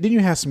had. Didn't you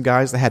have some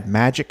guys that had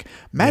magic?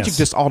 Magic Yes.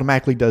 just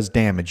automatically does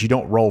damage. You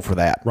don't roll for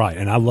that. Right,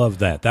 and I love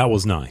that. That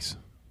was nice.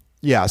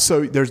 Yeah,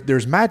 so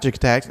there's magic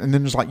attacks, and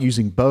then there's like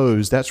using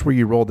bows. That's where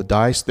you roll the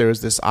dice.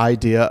 There's this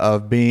idea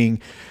of being,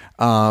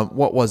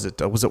 what was it?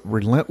 Was it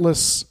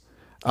relentless?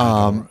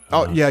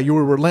 You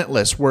were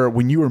relentless, where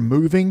when you were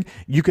moving,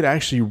 you could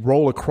actually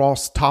roll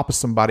across the top of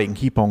somebody and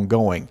keep on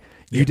going.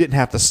 You didn't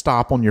have to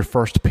stop on your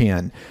first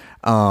pin.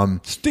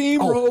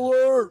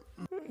 Steamroller.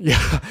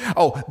 Yeah.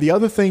 Oh, the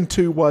other thing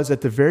too was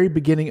at the very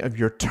beginning of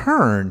your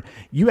turn,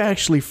 you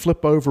actually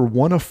flip over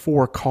one of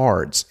 4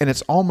 cards, and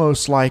it's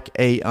almost like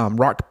a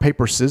rock,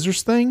 paper,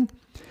 scissors thing.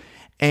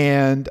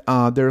 And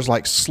there's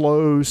like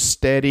slow,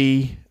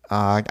 steady.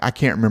 I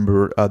can't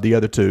remember the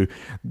other two.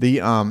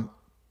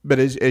 But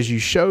as you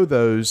show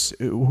those,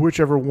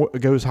 whichever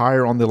goes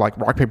higher on the like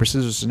rock, paper,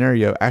 scissors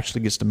scenario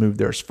actually gets to move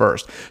theirs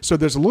first. So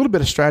there's a little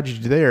bit of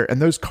strategy there, and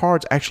those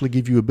cards actually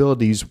give you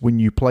abilities when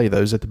you play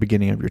those at the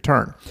beginning of your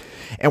turn.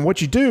 And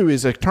what you do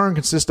is a turn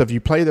consists of you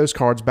play those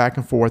cards back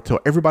and forth till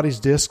everybody's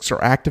discs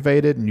are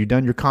activated and you've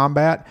done your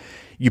combat.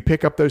 You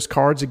pick up those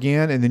cards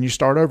again, and then you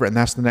start over, and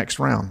that's the next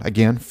round.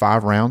 Again,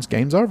 5 rounds,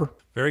 game's over.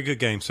 Very good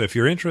game. So if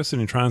you're interested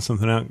in trying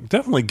something out,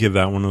 definitely give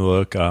that one a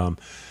look.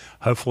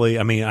 Hopefully,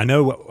 I mean, I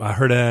know I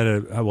heard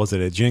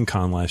at Gen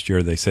Con last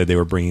year, they said they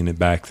were bringing it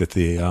back, that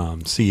the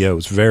CEO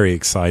was very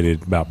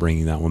excited about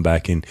bringing that one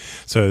back in.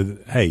 So,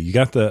 hey, you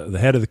got the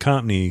head of the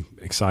company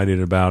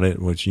excited about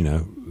it, which,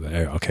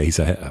 okay, he's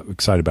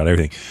excited about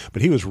everything.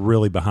 But he was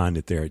really behind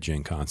it there at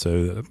Gen Con.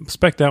 So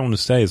expect that one to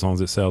stay as long as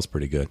it sells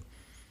pretty good.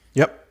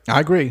 Yep, I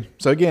agree.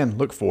 So again,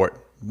 look for it.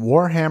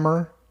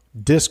 Warhammer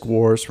Disc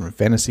Wars from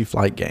Fantasy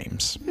Flight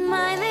Games.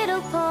 My little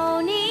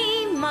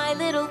pony, my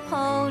little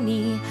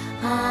pony.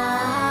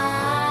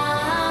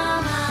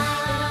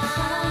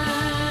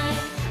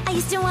 I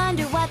used to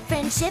wonder what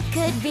friendship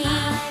could be,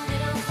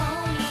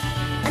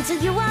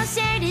 until you all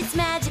shared its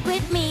magic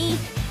with me.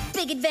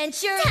 Big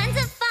adventure, tons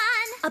of fun,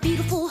 a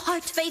beautiful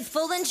heart,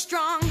 faithful and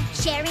strong,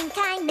 sharing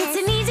kindness,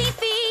 it's an easy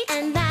feat,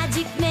 and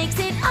magic makes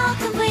it all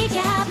complete.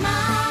 You have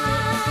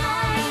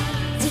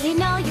mine. Do you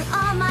know you're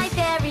all my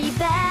very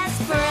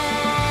best friends?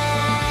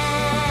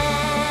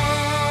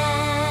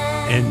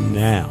 And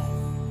now,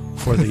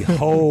 for the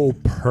whole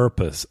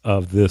purpose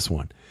of this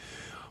one,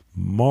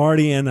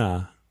 Marty and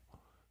I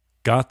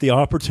got the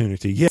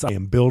opportunity. Yes, I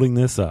am building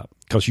this up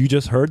because you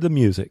just heard the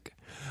music.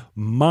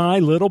 My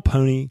Little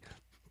Pony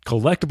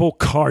collectible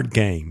card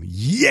game.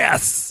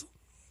 Yes!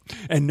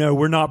 And no,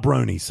 we're not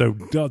bronies. So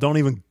don't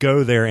even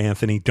go there,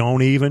 Anthony.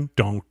 Don't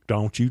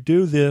you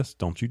do this.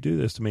 Don't you do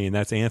this to me. And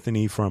that's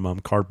Anthony from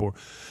Cardboard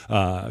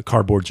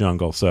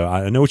Jungle. So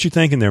I know what you're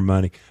thinking there,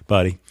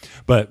 buddy.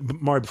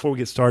 But Mario, before we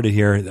get started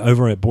here,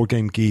 over at Board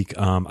Game Geek,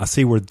 I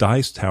see where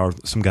Dice Tower,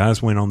 some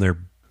guys went on their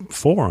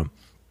forum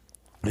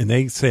and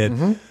they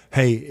said,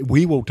 hey,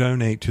 we will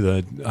donate to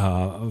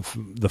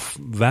the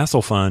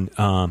Vassal Fund,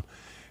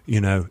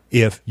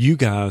 if you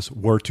guys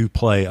were to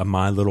play a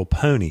My Little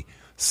Pony.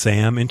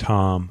 Sam and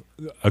Tom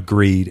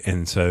agreed,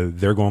 and so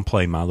they're going to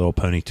play My Little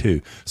Pony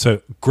too.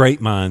 So great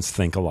minds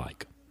think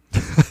alike.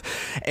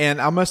 And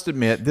I must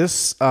admit,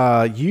 this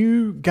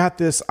you got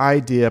this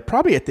idea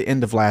probably at the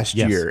end of last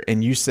year,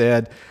 and you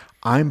said,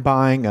 I'm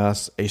buying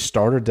us a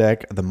starter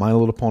deck of the My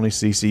Little Pony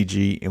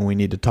CCG, and we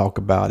need to talk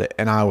about it.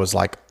 And I was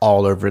like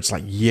all over it. It's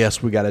like,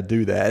 yes, we got to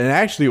do that. And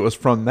actually, it was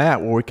from that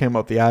where we came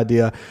up with the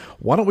idea,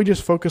 why don't we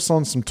just focus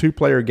on some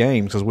 2-player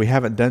games, because we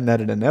haven't done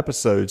that in an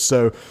episode.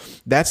 So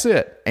that's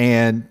it.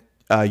 And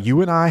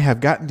you and I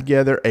have gotten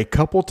together a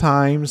couple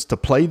times to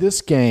play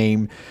this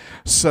game.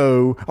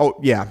 So,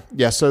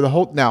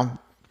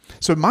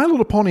 So My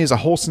Little Pony is a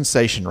whole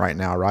sensation right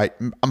now, right?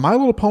 My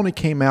Little Pony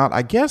came out,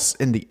 I guess,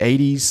 in the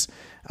 80s.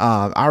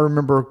 I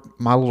remember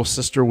my little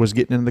sister was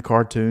getting into the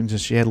cartoons,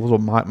 and she had little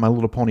My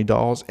Little Pony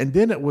dolls, and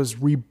then it was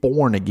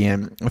reborn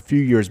again a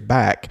few years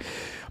back.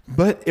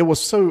 But it was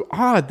so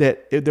odd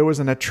that there was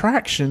an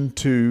attraction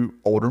to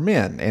older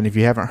men, and if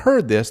you haven't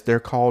heard this, they're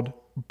called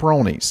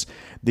bronies.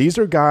 These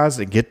are guys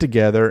that get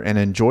together and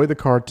enjoy the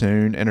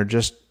cartoon and are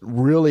just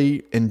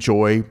really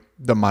enjoy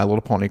the My Little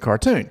Pony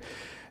cartoon.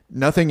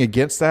 Nothing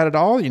against that at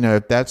all.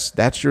 If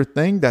that's your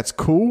thing, that's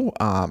cool.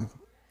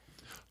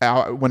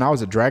 When I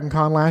was at Dragon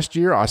Con last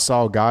year, I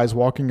saw guys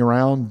walking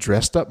around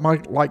dressed up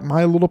like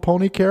My Little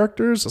Pony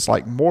characters. It's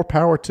like, more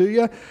power to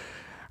you.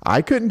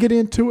 I couldn't get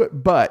into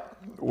it, but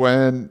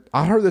when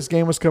I heard this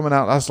game was coming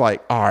out, I was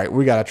like, all right,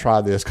 we got to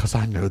try this because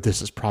I know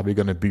this is probably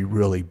going to be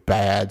really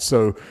bad.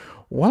 So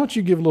why don't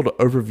you give a little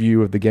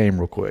overview of the game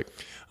real quick?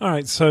 All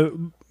right,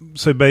 so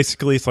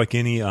basically, it's like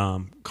any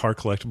card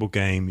collectible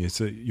game.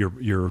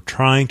 You're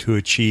trying to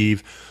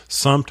achieve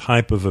some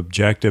type of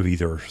objective,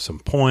 either some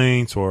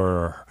points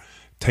or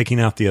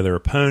taking out the other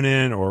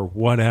opponent or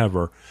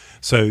whatever.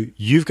 So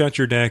you've got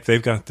your deck,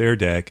 they've got their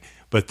deck,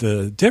 but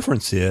the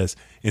difference is,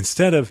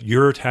 instead of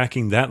you're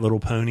attacking that little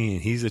pony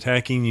and he's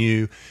attacking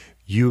you,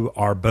 you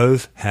are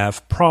both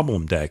have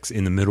problem decks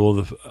in the middle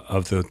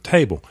of the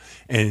table,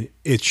 and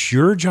it's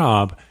your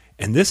job.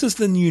 And this is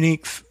the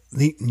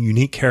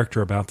unique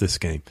character about this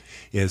game,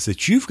 is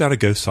that you've got to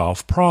go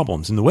solve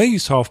problems. And the way you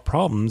solve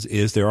problems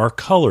is there are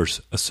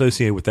colors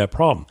associated with that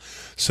problem.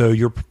 So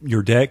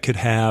your deck could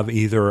have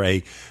either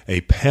a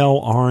pale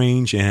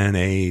orange and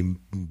a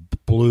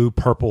blue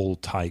purple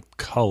type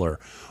color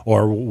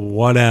or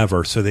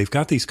whatever. So they've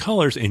got these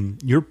colors,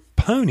 and your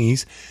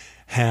ponies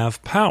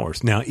have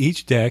powers. Now,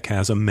 each deck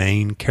has a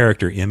main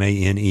character,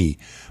 M-A-N-E.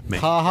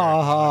 Yeah,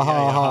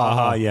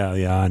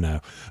 I know.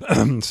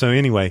 So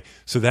anyway,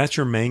 so that's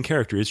your main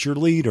character. It's your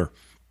leader.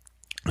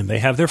 And they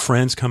have their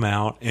friends come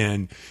out,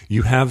 and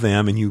you have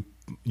them, and you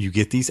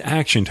get these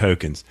action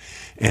tokens.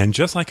 And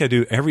just like I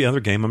do every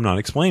other game, I'm not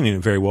explaining it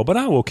very well, but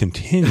I will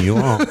continue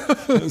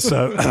on.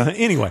 So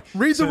anyway.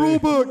 Read the rule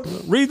book.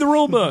 Read the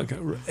rule book.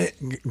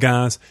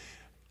 Guys,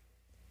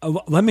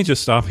 let me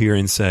just stop here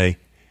and say,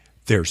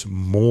 there's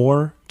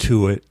more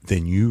to it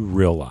than you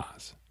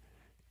realize.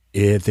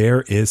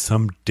 There is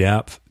some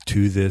depth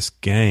to this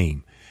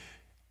game.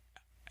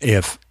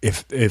 If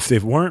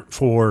it weren't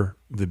for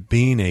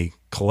being a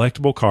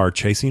collectible card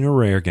chasing a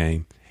rare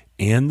game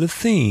and the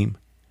theme,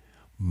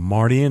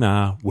 Marty and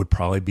I would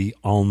probably be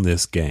on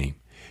this game.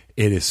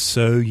 It is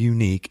so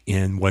unique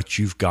in what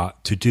you've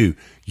got to do.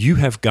 You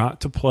have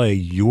got to play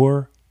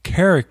your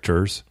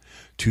characters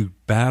to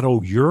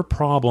battle your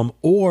problem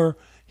or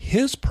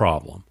his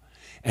problem.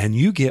 And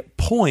you get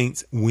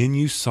points when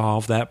you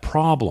solve that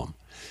problem.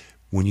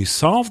 When you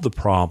solve the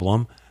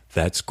problem,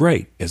 that's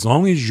great. As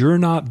long as you're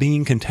not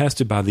being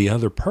contested by the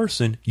other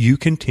person, you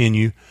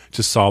continue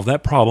to solve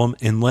that problem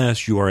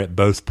unless you are at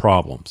both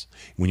problems.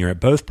 When you're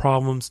at both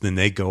problems, then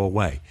they go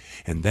away.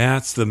 And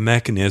that's the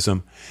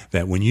mechanism,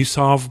 that when you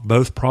solve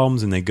both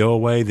problems and they go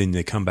away, then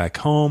they come back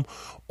home.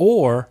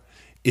 Or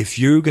if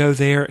you go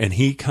there and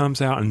he comes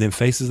out and then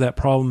faces that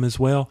problem as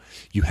well,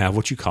 you have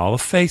what you call a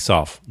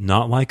face-off.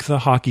 Not like the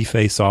hockey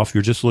face-off.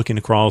 You're just looking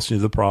across to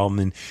the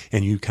problem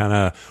and you kind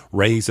of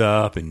raise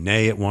up and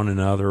neigh at one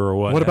another or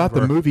whatever. What about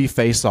the movie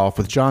Face-Off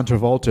with John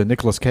Travolta and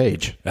Nicolas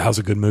Cage? That was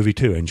a good movie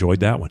too. I enjoyed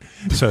that one.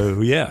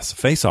 So yes,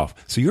 face-off.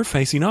 So you're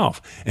facing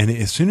off. And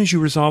as soon as you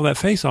resolve that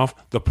face-off,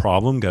 the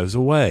problem goes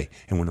away.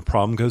 And when the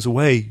problem goes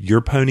away,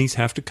 your ponies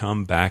have to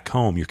come back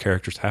home. Your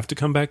characters have to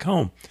come back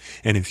home.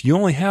 And if you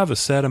only have a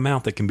set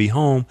amount that can be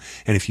home,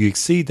 and if you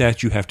exceed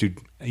that, you have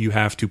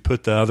to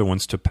put the other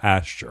ones to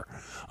pasture.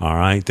 All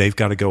right, they've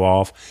got to go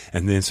off,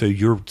 and then so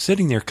you're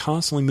sitting there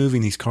constantly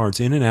moving these cards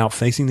in and out,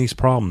 facing these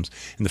problems.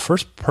 And the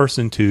first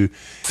person to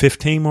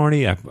 15,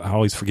 Marty, I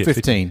always forget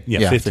 15.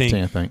 Yeah, 15.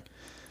 I think.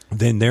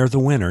 then they're the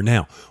winner.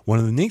 Now, one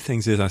of the neat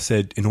things is I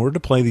said, in order to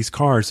play these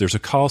cards, there's a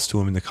cost to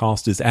them, and the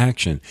cost is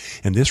action.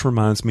 And this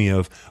reminds me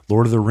of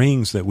Lord of the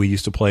Rings that we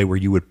used to play, where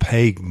you would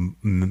pay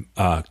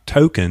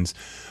tokens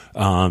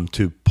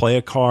to play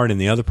a card,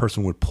 and the other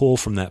person would pull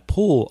from that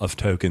pool of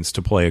tokens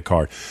to play a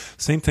card.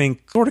 Same thing,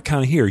 sort of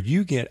kind of here.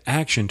 You get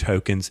action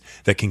tokens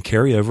that can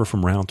carry over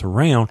from round to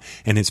round,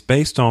 and it's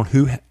based on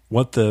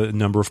what the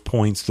number of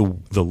points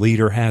the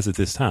leader has at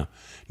this time.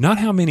 Not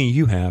how many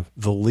you have,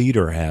 the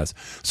leader has.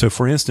 So,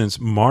 for instance,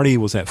 Marty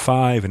was at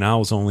 5 and I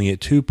was only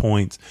at 2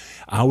 points.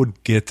 I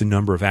would get the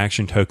number of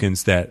action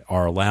tokens that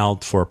are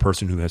allowed for a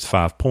person who has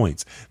 5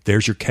 points.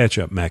 There's your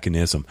catch-up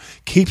mechanism.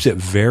 Keeps it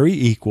very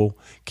equal,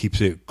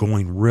 keeps it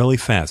going really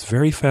fast,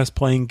 very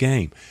fast-playing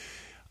game.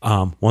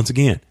 Once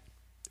again,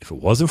 if it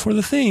wasn't for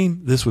the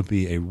theme, this would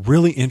be a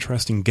really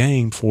interesting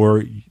game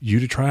for you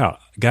to try out.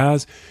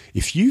 Guys,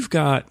 if you've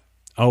got,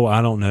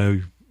 I don't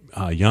know,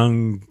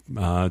 young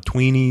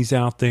tweenies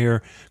out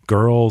there,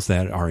 girls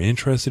that are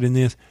interested in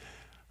this,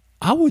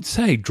 I would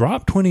say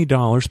drop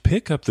 $20,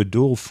 pick up the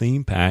dual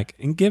theme pack,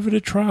 and give it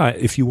a try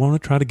if you want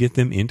to try to get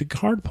them into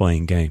card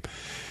playing game.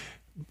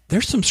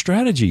 There's some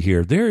strategy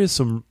here. There is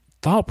some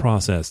thought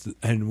process.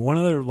 And one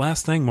other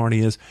last thing, Marty,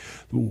 is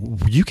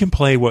you can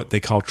play what they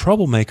call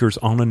troublemakers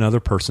on another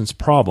person's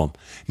problem.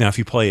 Now, if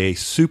you play a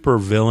super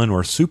villain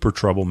or super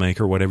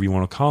troublemaker, whatever you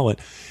want to call it,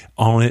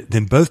 on it,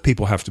 then both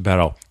people have to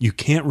battle. You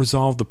can't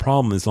resolve the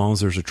problem as long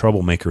as there's a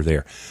troublemaker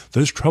there.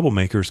 Those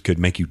troublemakers could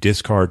make you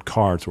discard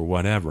cards or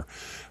whatever.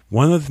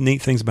 One of the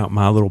neat things about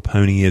My Little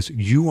Pony is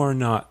you are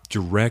not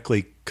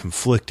directly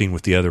conflicting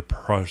with the other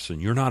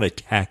person. You're not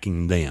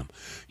attacking them.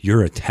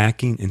 You're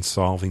attacking and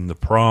solving the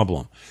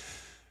problem.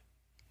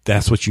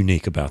 That's what's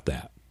unique about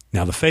that.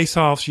 Now, the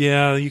face-offs,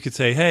 yeah, you could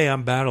say, hey,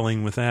 I'm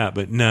battling with that,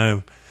 but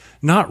no,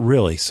 not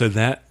really. So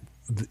that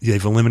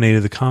they've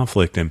eliminated the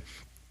conflict. And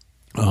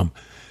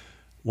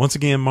once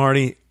again,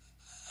 Marty,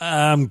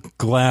 I'm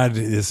glad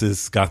this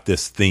has got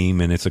this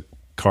theme and it's a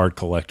card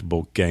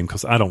collectible game,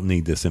 because I don't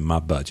need this in my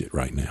budget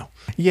right now.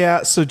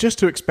 Yeah, so just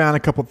to expound a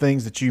couple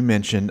things that you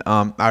mentioned,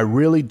 I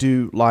really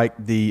do like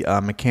the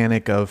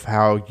mechanic of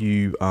how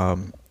you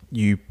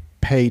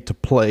pay to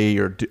play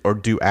or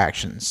do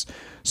actions.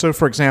 So,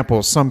 for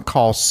example, some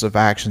costs of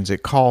actions,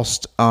 it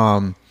cost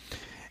a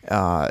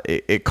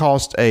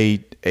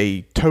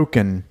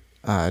token.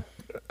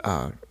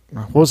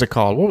 What was it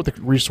called? What were the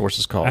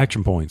resources called?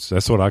 Action points.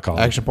 That's what I call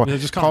it. Action points. Yeah,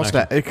 just call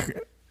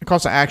it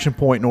costs an action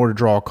point in order to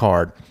draw a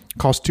card. It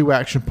costs 2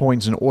 action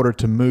points in order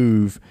to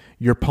move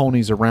your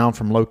ponies around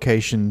from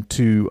location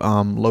to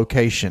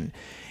location.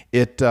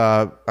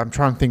 I'm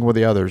trying to think what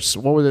the others.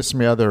 What were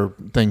some of the other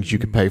things you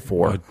could pay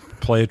for?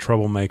 Play a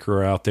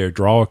troublemaker out there.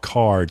 Draw a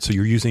card. So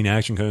you're using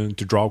action tokens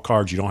to draw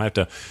cards. You don't have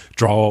to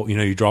draw.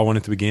 You draw one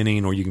at the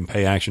beginning, or you can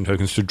pay action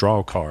tokens to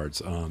draw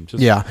cards.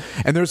 Yeah,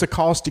 and there's a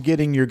cost to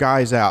getting your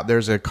guys out.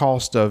 There's a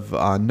cost of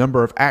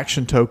number of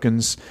action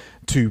tokens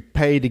to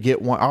pay to get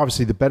one.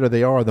 Obviously, the better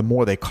they are, the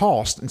more they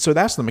cost. And so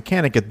that's the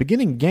mechanic. At the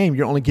beginning of the game,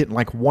 you're only getting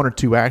like 1 or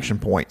 2 action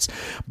points.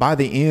 By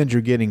the end,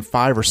 you're getting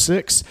 5 or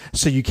 6.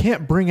 So you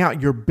can't bring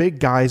out your big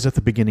guys at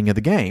the beginning of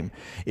the game.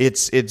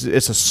 It's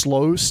a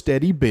slow,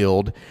 steady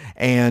build.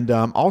 And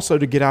also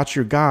to get out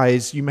your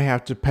guys, you may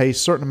have to pay a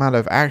certain amount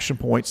of action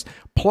points.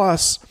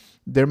 Plus,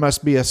 there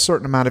must be a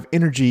certain amount of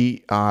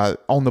energy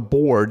on the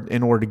board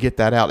in order to get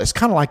that out. It's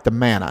kind of like the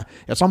mana.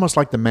 It's almost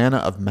like the mana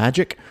of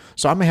Magic.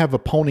 So I may have a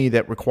pony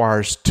that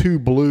requires 2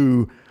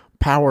 blue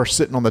power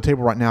sitting on the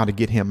table right now to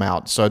get him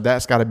out. So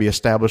that's got to be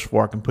established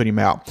before I can put him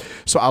out.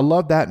 So I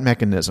love that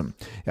mechanism.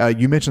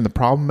 You mentioned the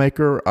problem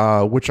maker,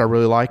 which I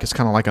really like. It's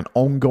kind of like an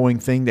ongoing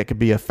thing that could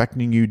be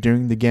affecting you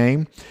during the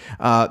game.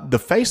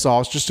 The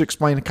face-offs, just to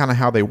explain kind of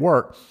how they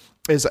work,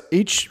 is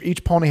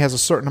each pony has a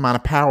certain amount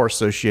of power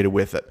associated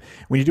with it.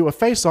 When you do a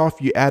face-off,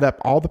 you add up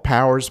all the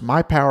powers,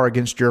 my power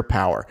against your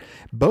power.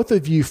 Both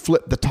of you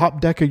flip the top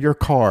deck of your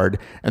card,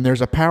 and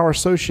there's a power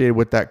associated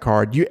with that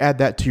card. You add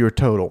that to your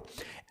total.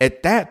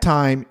 At that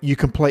time, you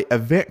can play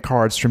event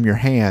cards from your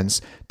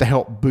hands to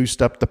help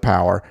boost up the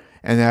power.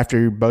 And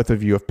after both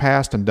of you have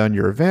passed and done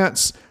your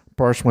events, the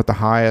person with the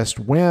highest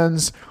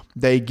wins.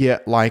 They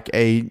get like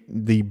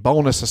the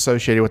bonus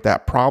associated with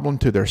that problem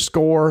to their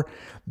score.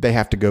 They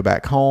have to go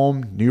back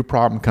home. New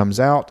problem comes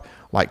out.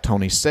 Like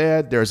Tony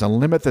said, there's a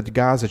limit that the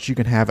guys that you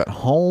can have at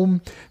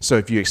home. So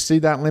if you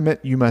exceed that limit,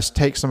 you must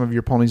take some of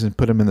your ponies and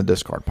put them in the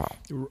discard pile.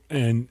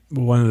 And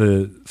one of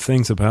the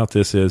things about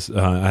this is,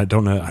 I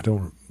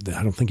don't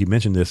think you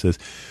mentioned this, is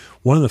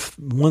one of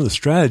the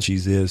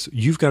strategies is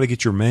you've got to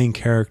get your main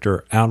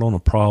character out on a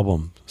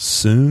problem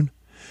soon,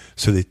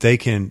 so that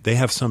they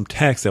have some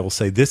text that will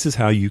say this is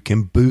how you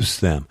can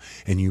boost them,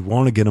 and you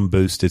want to get them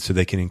boosted so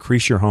they can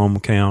increase your home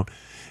count.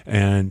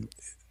 And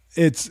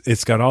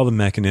it's got all the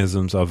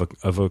mechanisms of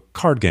a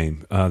card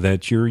game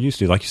that you're used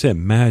to. Like you said,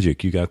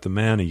 Magic. You got the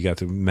mana. You got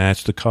to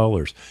match the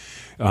colors.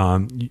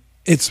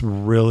 It's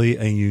really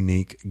a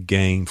unique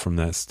game from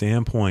that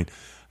standpoint.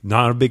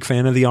 Not a big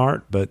fan of the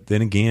art, but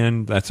then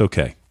again, that's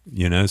okay.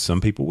 Some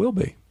people will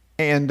be.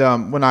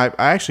 And when I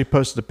actually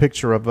posted a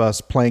picture of us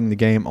playing the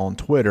game on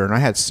Twitter, and I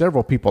had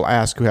several people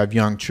ask who have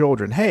young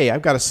children, hey,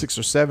 I've got a 6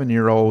 or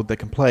 7-year-old that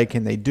can play.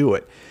 Can they do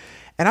it?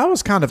 And I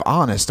was kind of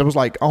honest. I was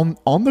like, on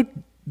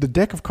the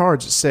deck of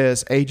cards, it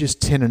says ages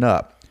 10 and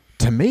up.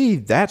 To me,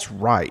 that's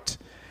right.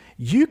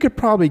 You could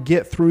probably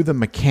get through the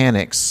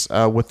mechanics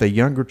with a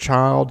younger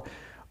child,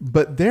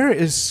 but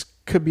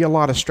could be a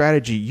lot of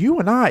strategy. You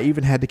and I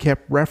even had to keep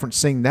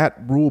referencing that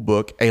rule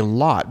book a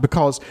lot,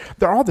 because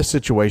there are the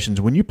situations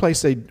when you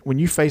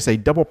face a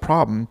double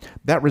problem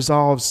that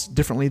resolves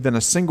differently than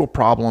a single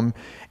problem.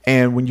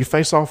 And when you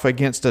face off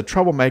against a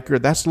troublemaker,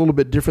 that's a little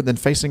bit different than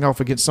facing off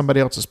against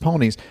somebody else's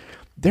ponies.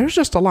 There's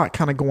just a lot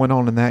kind of going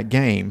on in that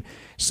game.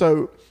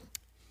 So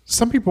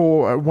some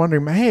people are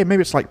wondering, hey,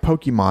 maybe it's like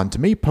Pokemon. To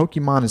me,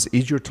 Pokemon is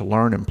easier to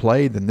learn and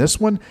play than this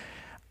one.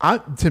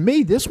 To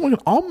me, this one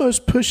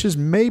almost pushes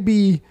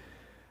maybe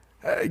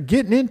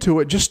getting into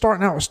it, just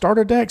starting out with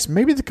starter decks,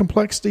 maybe the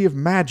complexity of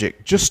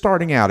Magic, just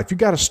starting out. If you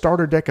got a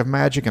starter deck of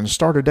Magic and a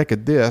starter deck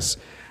of this,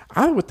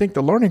 I would think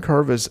the learning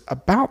curve is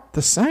about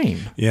the same.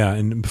 Yeah,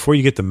 and before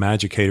you get the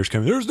Magic haters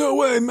coming, there's no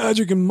way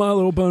Magic and My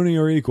Little Pony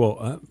are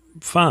equal.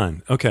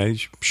 Fine. Okay,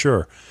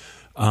 sure.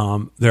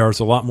 There's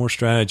a lot more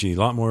strategy, a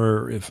lot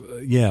more,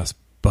 yes,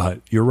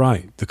 but you're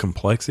right. The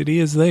complexity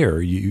is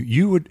there.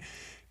 You would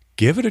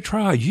give it a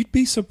try. You'd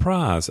be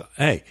surprised.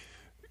 Hey,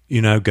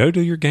 go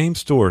to your game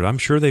store. I'm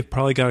sure they've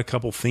probably got a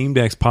couple theme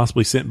decks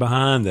possibly sitting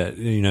behind that,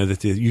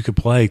 that you could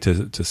play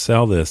to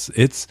sell this.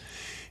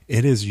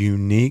 It is a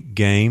unique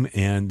game,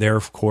 and they're,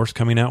 of course,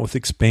 coming out with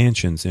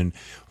expansions. And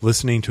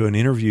listening to an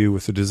interview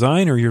with the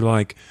designer, you're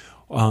like,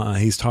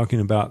 he's talking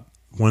about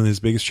one of his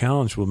biggest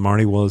challenges with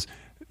Marty was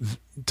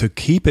to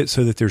keep it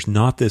so that there's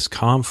not this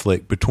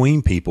conflict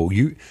between people.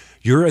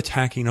 You're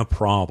attacking a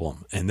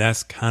problem, and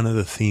that's kind of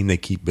the theme they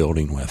keep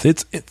building with.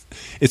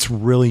 It's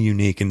really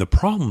unique, and the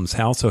problems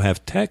also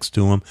have text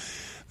to them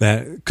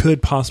that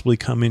could possibly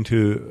come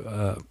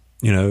into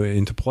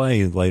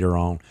play later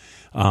on.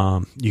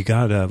 You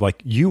got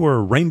like you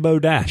were Rainbow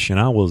Dash and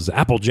I was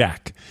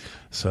Applejack,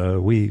 so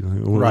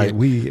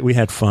we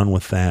had fun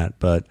with that.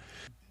 But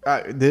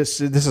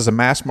this is a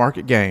mass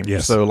market game.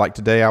 Yes. So like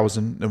today I was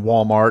in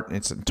Walmart.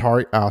 It's in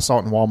Target. I saw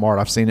it in Walmart.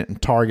 I've seen it in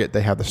Target.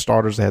 They have the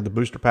starters. They have the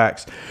booster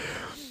packs.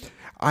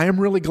 I am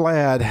really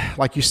glad,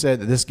 like you said,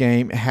 that this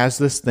game has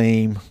this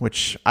theme,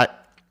 which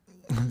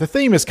the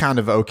theme is kind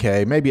of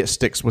okay. Maybe it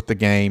sticks with the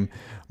game,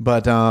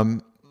 but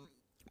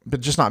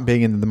just not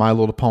being into the My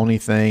Little Pony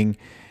thing.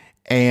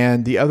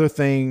 And the other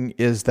thing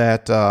is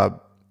that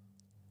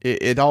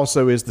it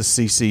also is the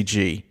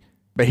CCG.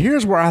 But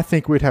here's where I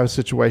think we'd have a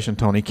situation,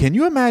 Tony. Can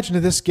you imagine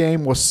if this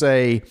game was,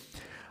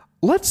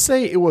 let's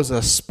say it was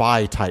a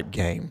spy type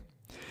game.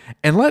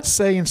 And let's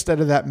say instead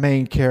of that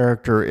main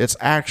character, it's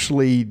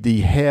actually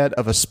the head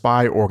of a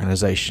spy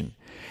organization.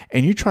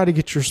 And you try to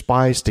get your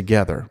spies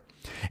together.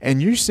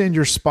 And you send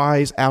your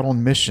spies out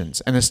on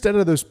missions. And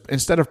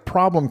instead of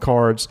problem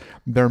cards,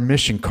 they're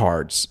mission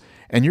cards.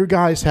 And your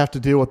guys have to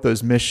deal with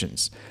those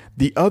missions.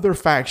 The other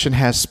faction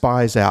has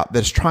spies out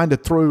that's trying to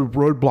throw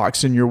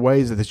roadblocks in your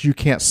way so that you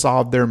can't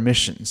solve their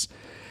missions.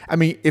 I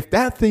mean, if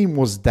that theme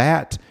was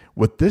that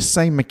with this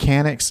same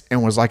mechanics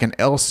and was like an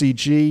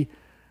LCG,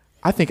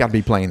 I think I'd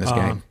be playing this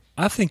game.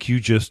 I think you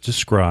just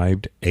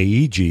described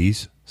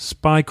AEG's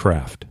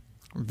Spycraft.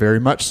 Very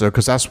much so,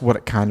 because that's what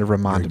it kind of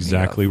reminded me of.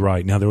 Exactly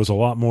right. Now, there was a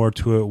lot more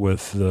to it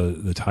with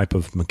the type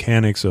of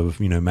mechanics of,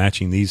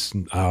 matching these.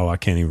 Oh, I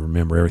can't even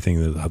remember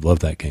everything. I love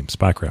that game,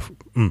 Spycraft.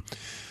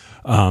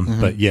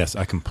 But yes,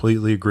 I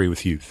completely agree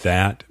with you.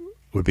 That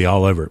would be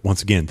all over it.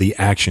 Once again, the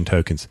action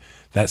tokens,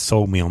 that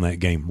sold me on that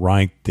game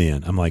right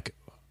then. I'm like,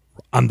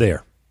 I'm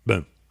there.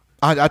 Boom.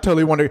 I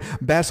totally wonder.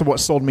 That's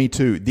what sold me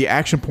too. The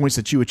action points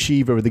that you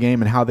achieve over the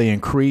game and how they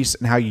increase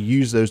and how you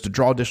use those to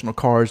draw additional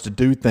cards to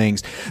do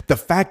things. The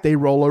fact they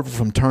roll over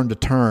from turn to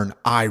turn,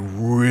 I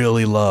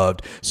really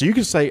loved. So you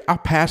can say, I'll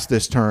pass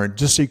this turn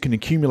just so you can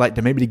accumulate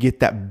to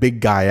get that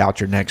big guy out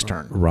your next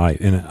turn. Right.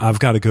 And I've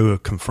got to go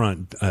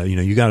confront,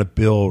 you got to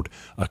build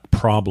a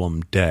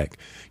problem deck.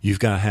 You've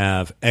got to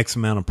have X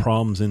amount of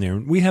problems in there.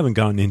 We haven't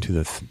gotten into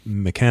the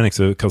mechanics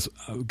of it because,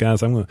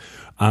 guys,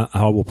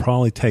 I will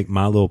probably take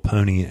My Little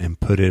Pony and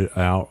put it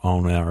out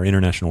on our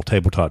International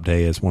Tabletop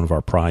Day as one of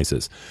our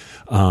prizes.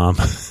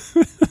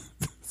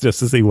 Just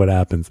to see what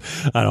happens.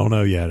 I don't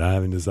know yet. I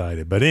haven't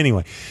decided. But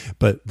anyway,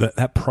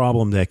 that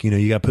problem deck,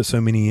 you got to put so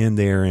many in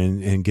there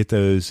and get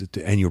those,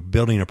 and you're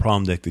building a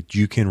problem deck that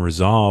you can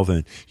resolve,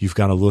 and you've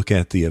got to look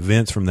at the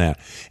events from that.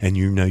 And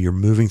you're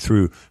moving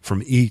through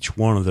from each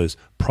one of those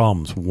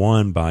problems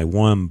one by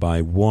one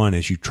by one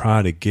as you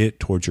try to get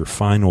towards your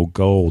final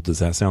goal. Does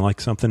that sound like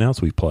something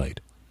else we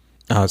played?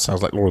 It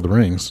sounds like Lord of the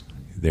Rings.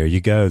 There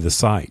you go. The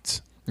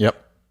sites. Yep.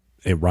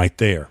 Right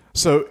there.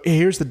 So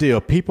here's the deal.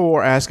 People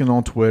were asking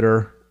on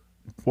Twitter,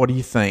 what do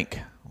you think?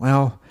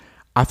 Well,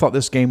 I thought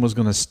this game was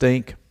going to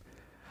stink.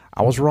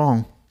 I was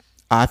wrong.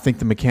 I think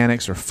the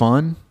mechanics are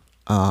fun.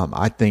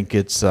 I think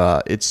it's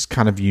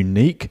kind of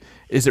unique.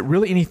 Is it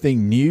really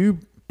anything new?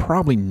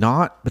 Probably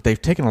not, but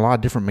they've taken a lot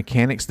of different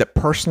mechanics that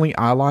personally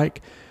I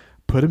like,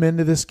 put them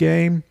into this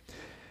game.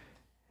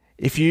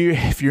 If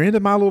you're into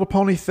My Little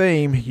Pony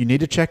theme, you need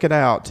to check it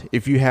out.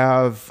 If you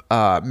have,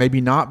 maybe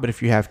not, but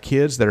if you have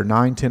kids that are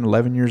 9, 10,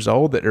 11 years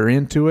old that are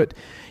into it,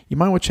 you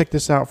might want to check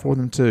this out for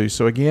them too.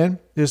 So again,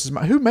 this is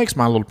who makes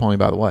My Little Pony,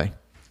 by the way?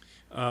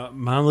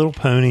 My Little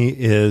Pony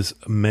is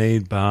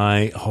made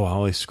by, I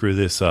always screw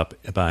this up,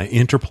 by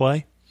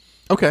Interplay.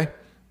 Okay.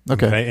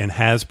 And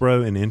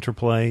Hasbro and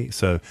Interplay.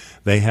 So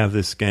they have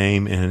this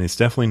game, and it's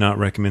definitely not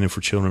recommended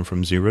for children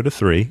from 0 to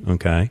 3.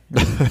 Okay.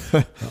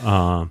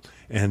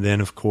 And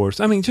then, of course,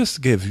 just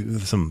to give you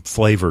some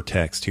flavor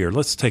text here,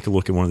 let's take a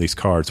look at one of these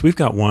cards. We've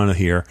got one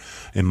here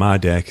in my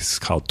deck. It's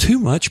called Too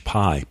Much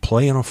Pie,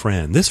 Play on a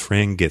Friend. This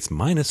friend gets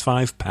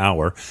 -5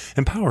 power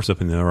and powers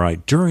up in the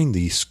right during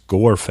the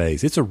score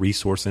phase. It's a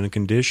resource and a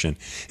condition.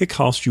 It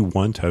costs you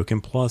 1 token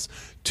plus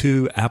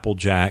 2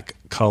 Applejack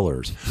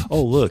colors.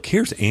 Oh, look,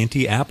 here's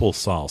Auntie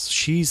Applesauce.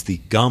 She's the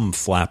gum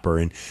flapper,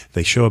 and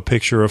they show a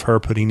picture of her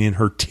putting in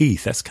her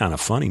teeth. That's kind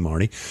of funny,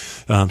 Marty.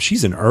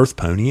 She's an earth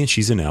pony, and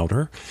she's an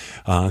elder.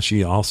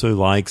 She also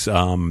likes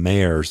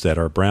mares that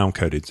are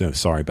brown-coated. No,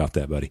 sorry about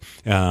that, buddy.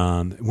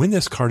 When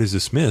this card is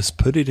dismissed,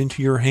 put it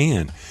into your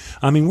hand.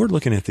 We're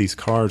looking at these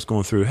cards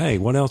going through, hey,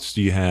 what else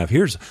do you have?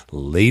 Here's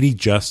Lady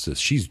Justice.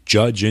 She's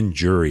judge and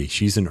jury.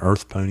 She's an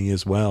earth pony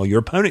as well. Your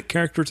opponent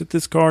characters at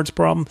this card's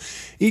problem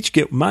each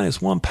get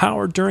 -1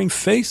 power during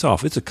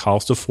face-off. It's a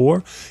cost of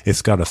 4.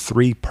 It's got a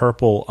 3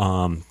 purple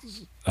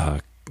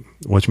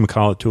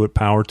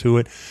power to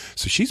it.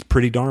 So she's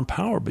pretty darn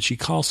powered, but she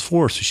costs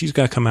 4, so she's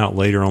got to come out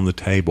later on the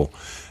table.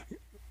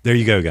 There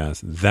you go,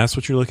 guys. That's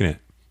what you're looking at.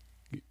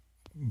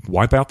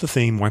 Wipe out the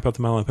theme, wipe out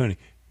the My Little Pony.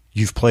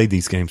 You've played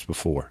these games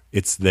before.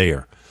 It's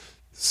there.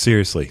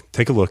 Seriously,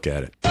 take a look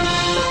at it.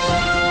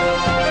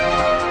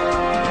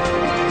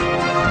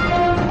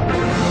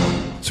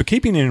 So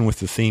keeping in with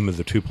the theme of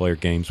the 2-player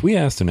games, we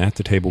asked an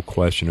at-the-table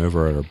question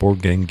over at our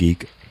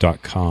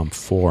BoardGameGeek.com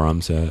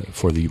forums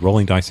for the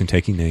Rolling Dice and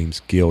Taking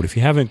Names Guild. If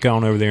you haven't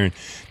gone over there and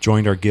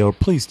joined our guild,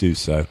 please do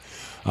so.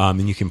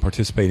 And you can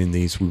participate in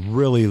these. We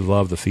really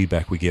love the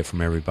feedback we get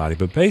from everybody.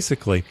 But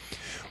basically,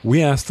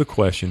 we asked the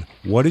question,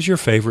 what is your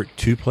favorite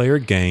 2-player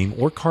game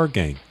or card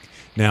game?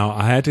 Now,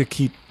 I had to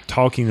keep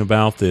talking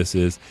about this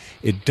is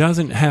it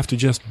doesn't have to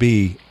just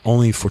be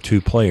only for 2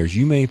 players.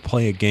 You may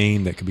play a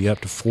game that could be up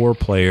to 4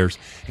 players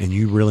and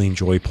you really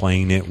enjoy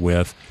playing it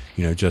with,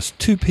 just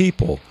 2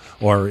 people,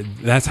 or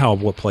that's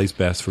what plays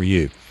best for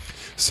you.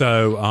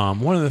 So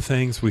one of the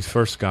things we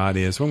first got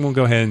is, we're going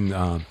to go ahead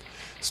and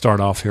start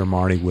off here,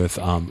 Marty, with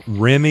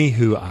Remy,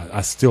 who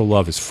I still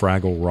love his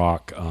Fraggle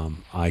Rock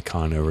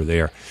icon over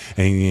there.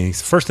 And the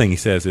first thing he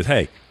says is,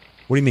 hey,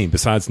 what do you mean?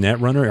 Besides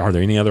Netrunner, are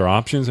there any other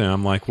options? And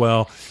I'm like,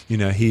 well,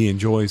 he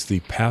enjoys the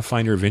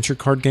Pathfinder Adventure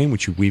card game,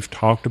 which we've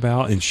talked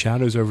about, and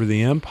Shadows over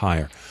the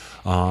Empire.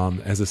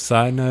 As a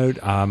side note,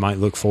 I might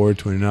look forward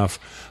to enough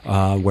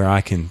where I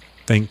can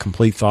think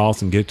complete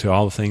thoughts and get to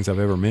all the things I've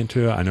ever meant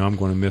to. I know I'm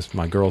going to miss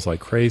my girls like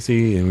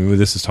crazy, and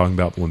this is talking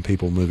about when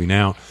people are moving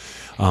out.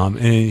 And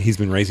he's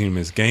been raising them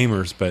as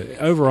gamers, but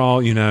overall,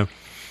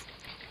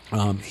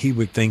 he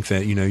would think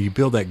that, you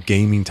build that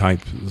gaming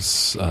type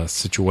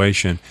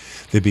situation,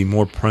 they'd be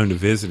more prone to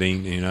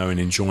visiting, and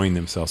enjoying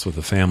themselves with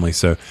the family.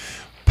 So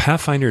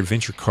Pathfinder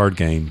Adventure card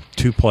game,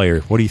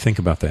 2-player, what do you think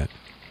about that?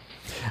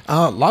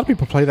 A lot of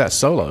people play that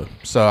solo,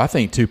 so I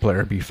think 2-player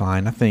would be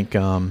fine. I think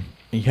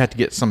you have to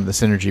get some of the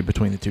synergy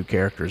between the 2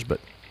 characters, but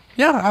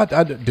yeah,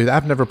 I'd do that.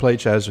 I've never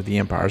played Shadows of the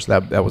Empire, so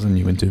that was a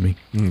new one to me.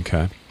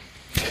 Okay.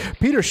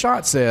 Peter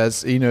Schott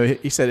says,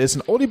 he said it's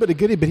an oldie but a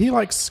goodie, but he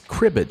likes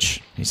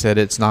cribbage. He said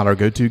it's not our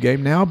go-to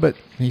game now, but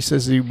he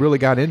says he really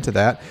got into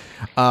that.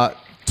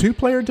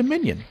 2-player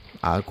Dominion.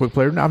 Quick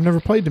player. I've never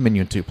played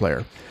Dominion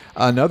 2-player.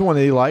 Another one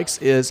that he likes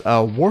is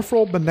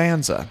Warfrol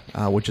Bonanza,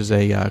 which is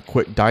a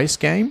quick dice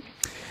game.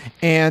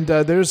 And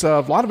there's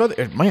a lot of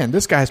other... Man,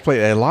 this guy has played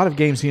a lot of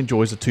games he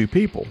enjoys with 2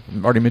 people.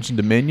 I already mentioned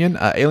Dominion,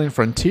 Alien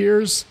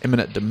Frontiers,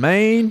 Eminent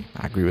Domain.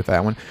 I agree with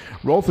that one.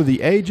 Roll Through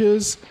the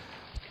Ages,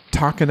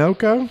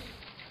 Takenoko,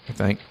 I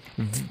think.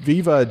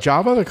 Viva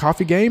Java, the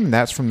coffee game, and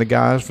that's from the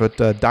guys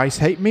that Dice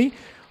Hate Me.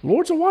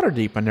 Lords of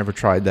Waterdeep, I never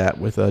tried that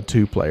with a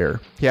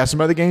 2-player. He has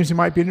some other games you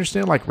might be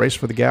interested in, like Race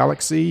for the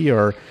Galaxy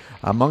or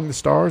Among the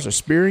Stars or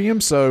Spirium.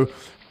 So,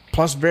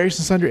 plus various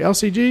and sundry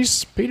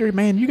LCGs. Peter,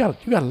 man, you got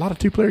a lot of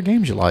 2-player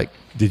games you like.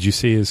 Did you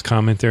see his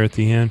comment there at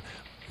the end?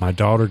 My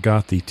daughter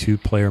got the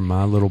 2-player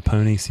My Little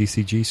Pony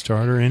CCG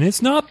starter, and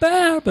it's not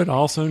bad, but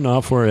also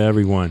not for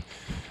everyone.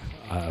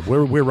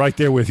 We're right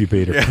there with you,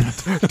 Peter. Yeah,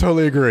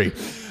 totally agree.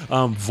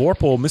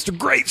 Vorpal, Mr.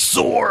 Great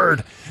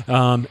Sword.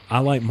 I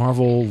like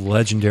Marvel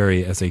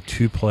Legendary as a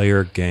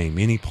 2-player game.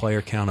 Any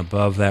player count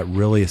above that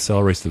really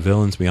accelerates the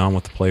villains beyond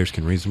what the players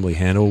can reasonably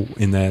handle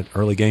in that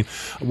early game.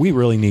 We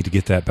really need to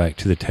get that back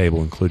to the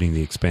table, including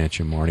the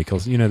expansion, Marty,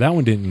 because that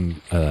one didn't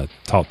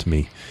talk to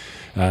me.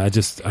 I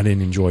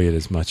didn't enjoy it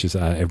as much as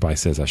everybody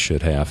says I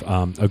should have.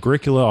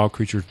 Agricola, All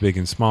Creatures Big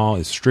and Small,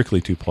 is strictly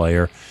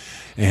 2-player.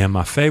 And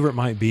my favorite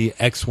might be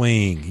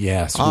X-Wing.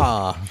 Yes.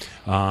 So,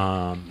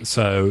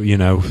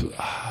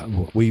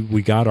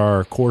 we got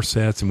our core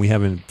sets, and we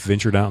haven't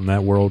ventured out in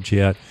that world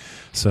yet.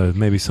 So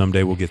maybe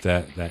someday we'll get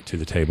that to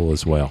the table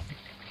as well.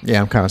 Yeah,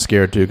 I'm kind of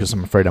scared too because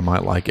I'm afraid I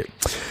might like it.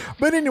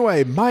 But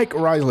anyway, Mike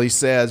Riley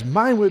says,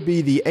 mine would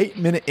be the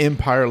 8-Minute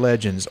Empire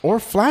Legends or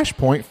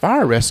Flashpoint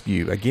Fire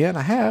Rescue. Again,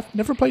 I have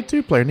never played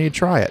 2-player, need to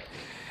try it.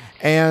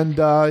 And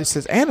he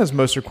says, Anna's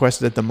most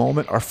requested at the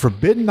moment are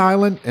Forbidden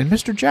Island and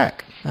Mr.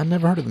 Jack. I've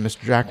never heard of the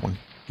Mr. Jack one.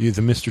 The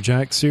Mr.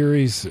 Jack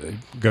series,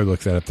 go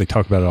look that up. They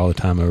talk about it all the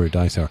time over at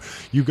Dice Tower.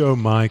 You go,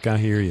 Mike. I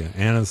hear you.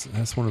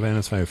 That's one of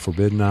Anna's favorite,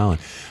 Forbidden Island.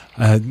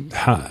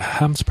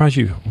 I'm surprised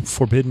you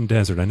Forbidden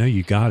Desert. I know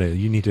you got it.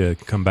 You need to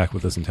come back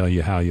with us and tell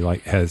you how you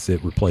has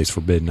it replaced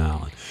Forbidden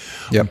Island.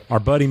 Yep. Our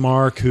buddy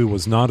Mark, who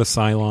was not a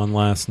Cylon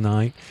last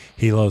night,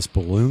 he loves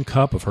Balloon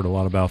Cup. I've heard a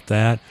lot about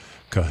that.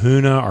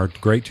 Kahuna, our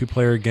great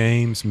 2-player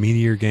games,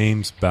 Meteor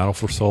Games, Battle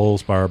for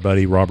Souls by our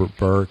buddy Robert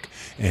Burke,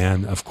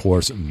 and of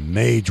course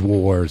Mage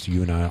Wars.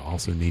 You and I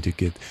also need to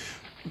get.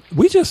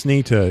 We just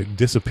need to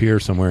disappear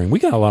somewhere, and we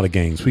got a lot of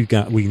games. We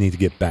need to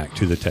get back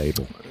to the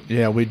table.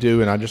 Yeah, we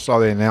do, and I just saw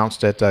they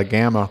announced at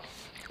Gamma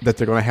that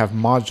they're going to have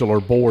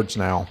modular boards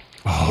now,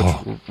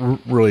 which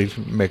really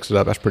makes it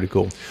up. That's pretty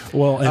cool.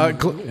 Well,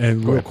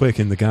 and real quick,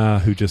 and the guy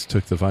who just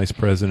took the vice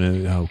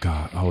president,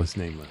 his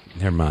name,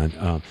 never mind.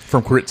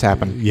 From Crits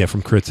Happen. Yeah,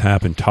 from Crits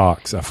Happen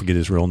Talks. I forget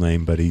his real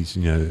name, but he's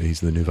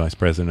the new vice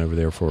president over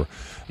there for.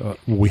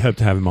 We hope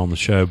to have him on the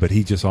show, but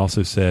he just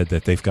also said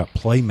that they've got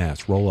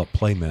playmats, roll-up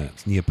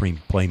playmats,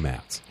 neoprene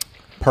playmats.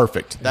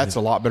 Perfect. That's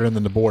a lot better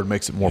than the board.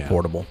 Makes it more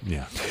portable.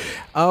 Yeah.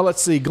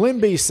 Let's see.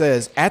 Glenn B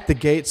says, At the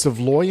Gates of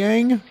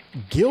Loyang,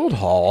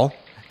 Guildhall,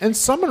 and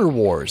Summoner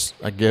Wars.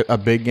 A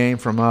big game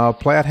from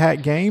Plaid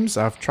Hat Games.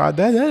 I've tried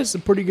that. That is a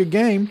pretty good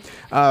game.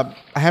 I've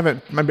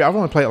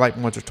only played it like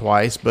once or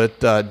twice, but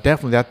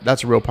definitely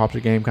that's a real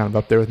popular game, kind of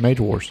up there with Mage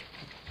Wars.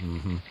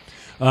 Mm-hmm.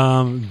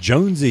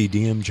 Jonesy,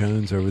 DM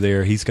Jones over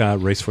there, he's got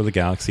Race for the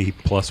Galaxy. He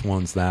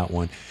 +1's that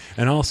one.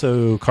 And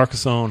also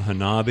Carcassonne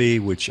Hanabi,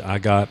 which I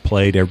got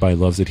played. Everybody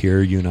loves it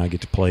here. You and I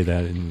get to play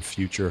that in the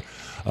future.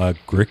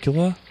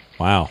 Agricola.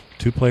 Wow.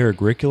 2-player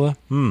Agricola.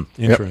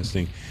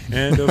 Interesting. Yep.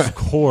 And of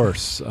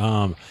course,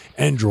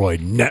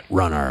 Android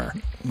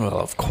Netrunner. Well,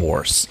 of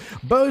course.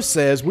 Bo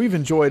says, we've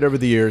enjoyed over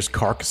the years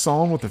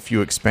Carcassonne with a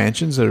few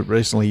expansions.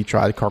 Recently, he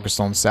tried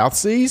Carcassonne South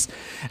Seas.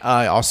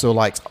 Also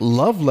likes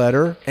Love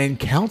Letter and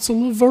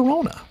Council of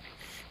Verona.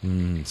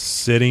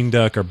 Sitting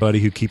Duck, our buddy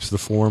who keeps the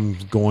forum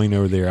going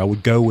over there. I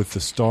would go with The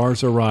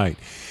Stars Are Right.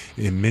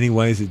 In many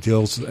ways, it's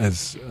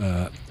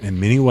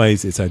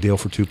ideal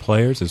for 2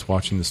 players. As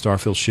watching the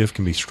Starfield shift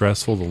can be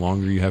stressful the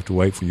longer you have to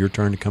wait for your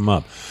turn to come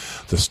up.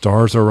 The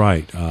Stars Are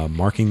Right.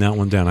 Marking that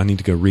one down. I need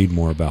to go read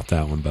more about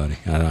that one, buddy.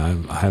 I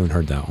haven't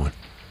heard that one.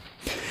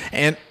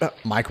 And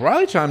Mike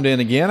Riley chimed in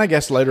again. I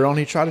guess later on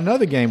he tried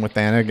another game with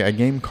Anna, a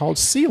game called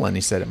Sealand.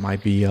 He said it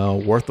might be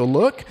worth a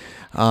look.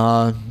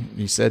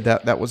 He said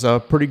that was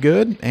pretty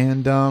good,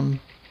 and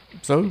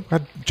so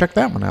I'd check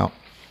that one out.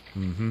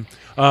 Mm-hmm.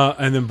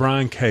 And then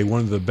Brian K.,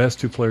 one of the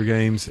best 2-player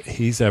games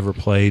he's ever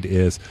played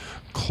is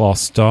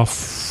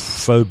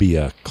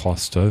Claustrophobia. How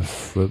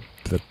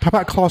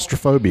about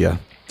Claustrophobia?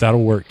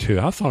 That'll work too.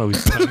 I thought it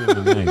was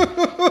the name.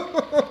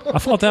 I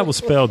thought that was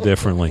spelled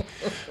differently.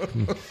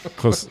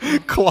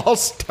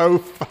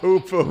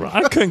 Claustrophobia.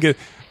 I couldn't get.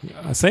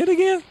 Say it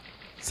again.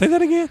 Say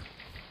that again.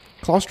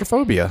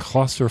 Claustrophobia.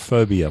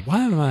 Claustrophobia.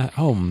 Why am I?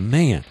 Oh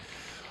man.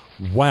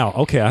 Wow.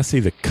 Okay, I see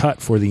the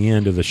cut for the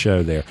end of the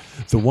show there.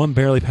 The one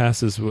barely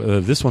passes.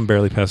 This one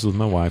barely passes with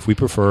my wife. We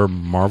prefer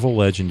Marvel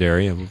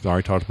Legendary, and we've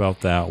already talked about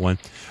that one.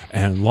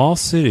 And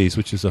Lost Cities,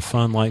 which is a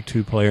fun light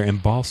 2-player,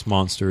 and Boss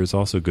Monster is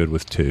also good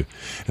with 2.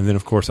 And then,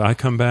 of course, I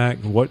come back.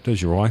 What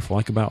does your wife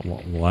like about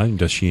Lion?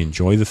 Does she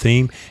enjoy the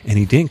theme? And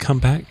he didn't come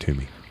back to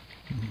me.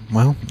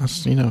 Well,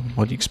 that's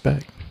what do you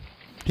expect?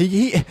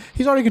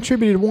 He's already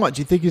contributed once.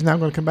 You think he's now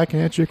going to come back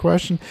and answer your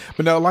question?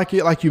 But no, like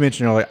you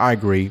mentioned earlier, I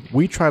agree.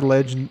 We tried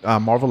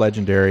Marvel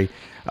Legendary.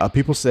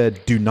 People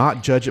said do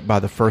not judge it by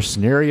the first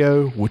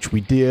scenario, which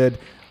we did.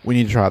 We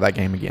need to try that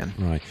game again.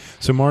 Right.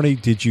 So, Marty,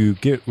 did you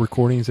get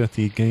recordings at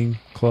the game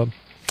club?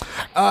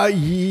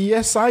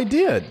 Yes, I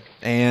did.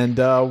 And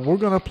we're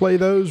going to play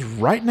those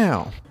right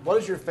now. What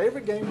is your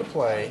favorite game to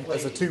play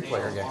as a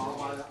 2-player game?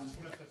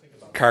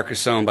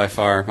 Carcassonne by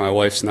far. My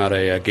wife's not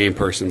a game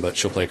person, but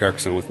she'll play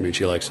Carcassonne with me and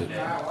she likes it.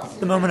 At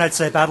the moment, I'd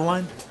say Battle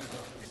Line.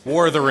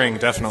 War of the Ring,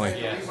 definitely.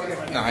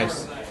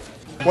 Nice.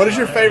 What is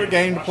your favorite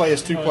game to play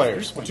as 2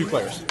 players? With 2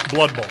 players.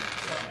 Blood Bowl.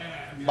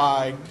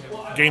 By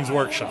Games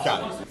Workshop.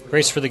 Got it.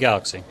 Race for the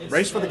Galaxy.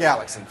 Race for the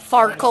Galaxy.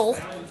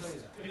 Farkle.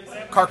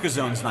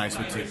 Carcassone's nice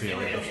with 2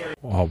 players.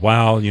 Oh,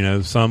 wow.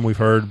 Some we've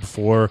heard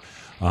before,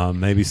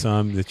 maybe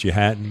some that you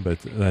hadn't, but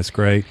that's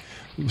great.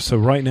 So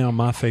right now,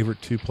 my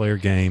favorite 2-player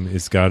game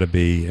has got to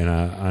be, and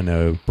I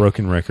know,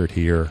 broken record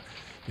here,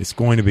 it's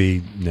going to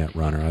be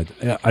Netrunner.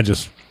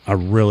 I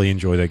really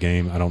enjoy that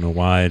game. I don't know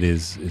why it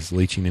is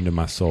leaching into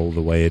my soul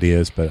the way it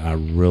is, but I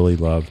really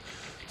love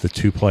the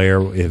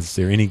 2-player. Is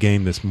there any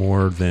game that's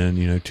more than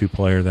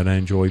 2-player that I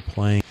enjoy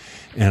playing?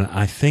 And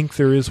I think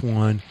there is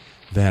one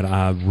that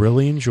I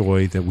really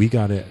enjoy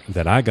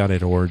that I got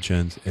at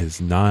Origins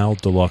is Nile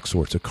Deluxe,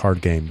 or it's a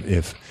card game.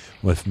 If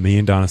me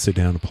and Donna sit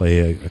down to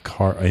play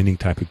any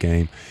type of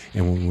game,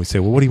 and when we say,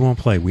 well, what do you want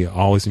to play? We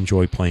always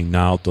enjoy playing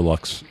Nile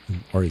Deluxe,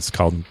 or it's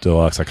called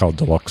Deluxe. I call it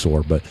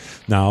Deluxor, but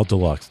Nile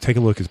Deluxe. Take a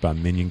look. It's by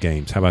Minion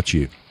Games. How about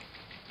you?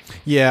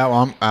 Yeah,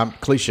 well, I'm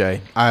cliche.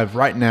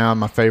 Right now,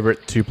 my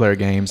favorite 2-player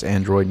games,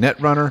 Android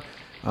Netrunner.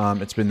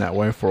 It's been that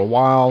way for a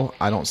while.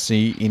 I don't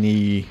see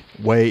any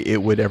way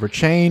it would ever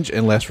change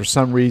unless for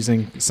some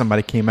reason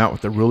somebody came out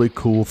with a really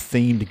cool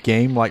themed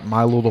game like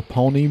My Little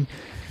Pony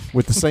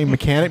with the same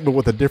mechanic but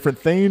with a different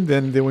theme.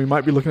 Then we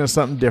might be looking at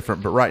something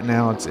different. But right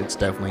now, it's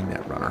definitely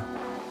Netrunner.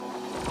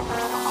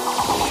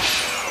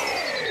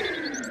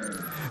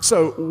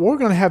 So we're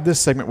going to have this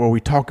segment where we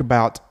talk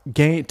about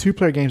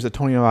 2-player games that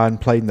Tony and I had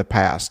played in the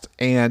past.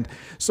 And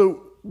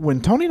so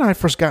when Tony and I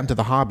first got into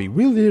the hobby,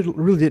 we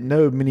really didn't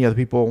know many other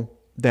people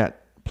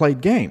that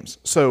played games.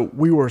 So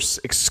we were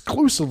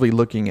exclusively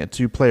looking at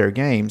 2-player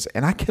games.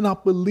 And I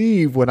cannot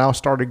believe when I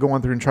started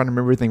going through and trying to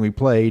remember everything we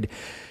played,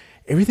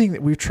 everything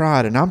that we've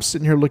tried. And I'm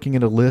sitting here looking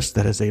at a list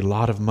that is a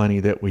lot of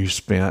money that we've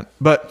spent.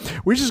 But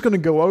we're just going to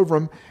go over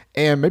them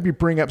and maybe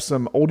bring up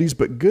some oldies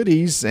but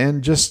goodies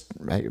and just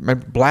maybe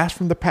blast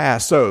from the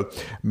past. So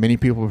many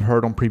people have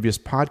heard on previous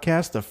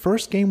podcasts, the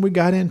first game we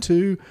got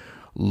into,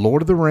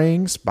 Lord of the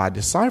Rings by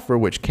Decipher,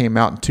 which came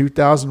out in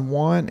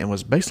 2001 and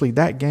was basically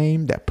that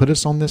game that put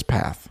us on this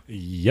path.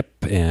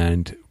 Yep,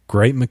 and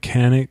great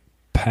mechanic,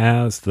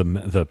 paths,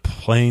 the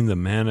playing the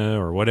mana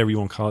or whatever you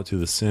want to call it to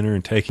the center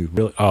and taking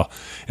really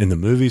and the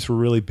movies were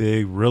really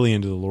big, really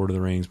into the Lord of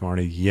the Rings,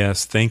 Marty.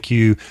 Yes, thank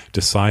you,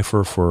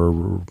 Decipher,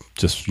 for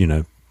just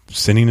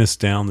sending us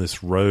down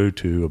this road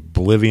to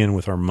oblivion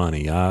with our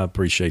money. I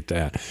appreciate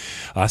that.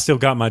 I still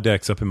got my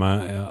decks up in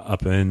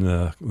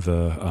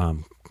the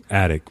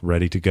attic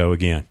ready to go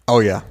again. Oh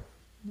yeah,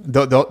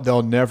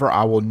 they'll never.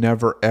 I will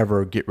never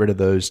ever get rid of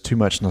those. Too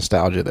much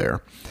nostalgia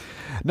there.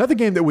 Another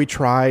game that we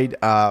tried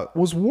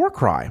was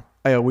Warcry.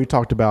 We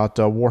talked about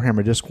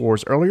Warhammer Disc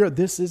Wars earlier.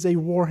 This is a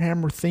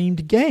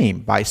Warhammer-themed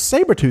game by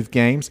Sabretooth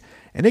Games,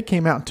 and it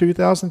came out in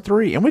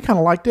 2003. And we kind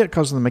of liked it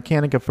because of the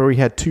mechanic of where we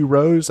had 2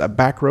 rows, a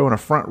back row and a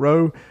front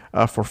row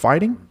for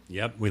fighting.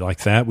 Yep, we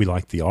liked that. We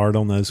liked the art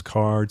on those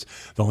cards.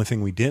 The only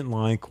thing we didn't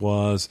like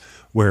was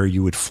where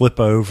you would flip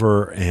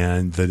over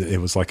and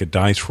it was like a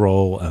dice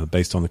roll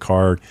based on the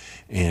card,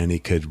 and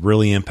it could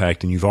really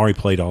impact. And you've already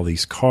played all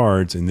these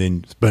cards, and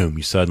then boom,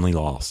 you suddenly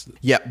lost.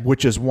 Yeah,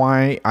 which is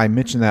why I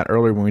mentioned that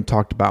earlier when we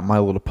talked about My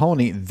Little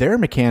Pony. Their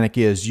mechanic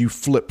is you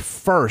flip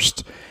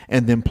first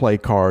and then play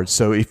cards.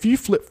 So if you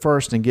flip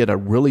first and get a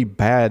really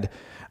bad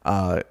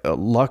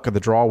luck of the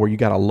draw where you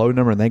got a low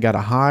number and they got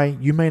a high,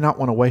 you may not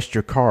want to waste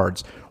your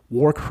cards.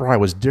 Warcry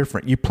was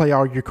different. You play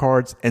all your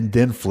cards and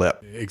then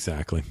flip.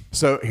 Exactly.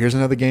 So here's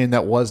another game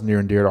that was near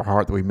and dear to our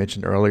heart that we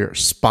mentioned earlier.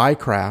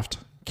 Spycraft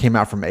came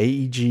out from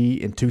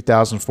AEG in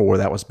 2004.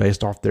 That was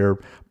based off their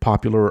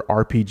popular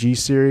RPG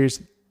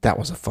series. That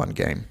was a fun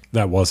game.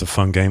 That was a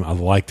fun game. I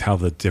liked how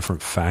the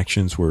different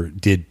factions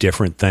did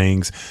different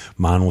things.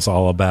 Mine was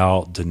all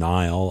about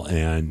denial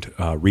and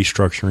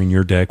restructuring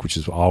your deck, which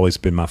has always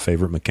been my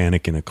favorite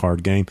mechanic in a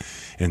card game.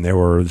 And there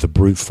were the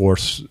brute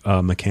force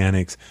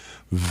mechanics.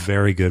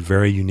 Very good,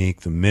 very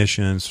unique. The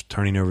missions,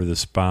 turning over the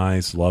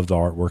spies. Love the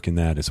artwork in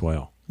that as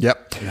well.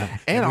 Yep. Yeah.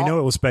 And we know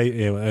it was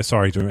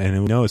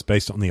and we know it's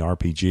based on the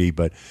RPG,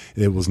 but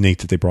it was neat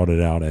that they brought it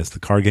out as the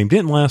card game.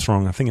 Didn't last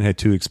long. I think it had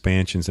 2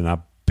 expansions, and I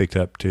picked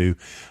up 2.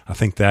 I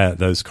think that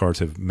those cards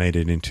have made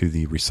it into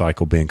the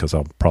recycle bin because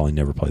I'll probably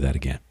never play that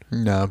again.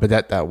 No, but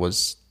that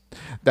was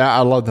that.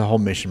 I love the whole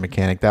mission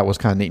mechanic. That was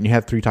kind of neat. And you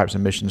have 3 types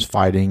of missions,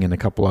 fighting and a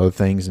couple other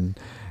things,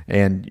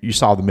 and you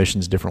saw the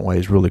missions different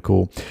ways. Really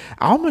cool.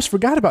 I almost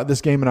forgot about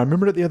this game, and I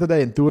remembered it the other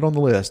day and threw it on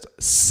the list.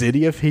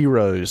 City of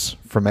Heroes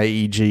from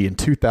AEG in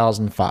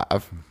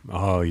 2005.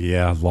 Oh,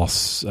 yeah.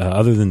 Lost.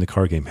 Other than the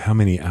card game, how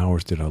many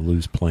hours did I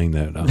lose playing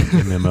that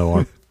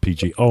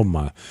MMORPG? Oh,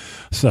 my.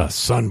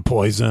 Sun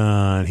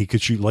poison. He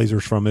could shoot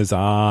lasers from his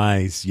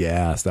eyes.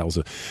 Yes, that was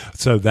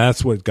so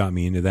that's what got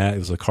me into that. It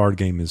was a card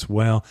game as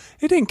well.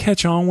 It didn't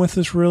catch on with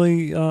us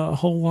really a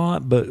whole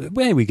lot, but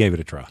hey, we gave it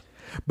a try.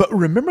 But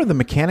remember the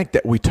mechanic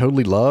that we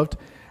totally loved?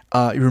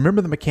 You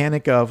remember the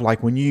mechanic of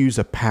like when you use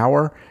a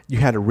power, you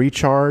had a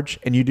recharge,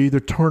 and you'd either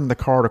turn the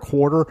card a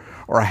quarter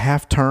or a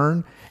half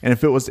turn. And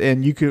if it was,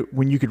 and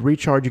when you could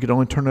recharge, you could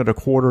only turn it a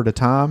quarter at a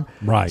time.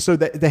 Right. So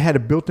they had a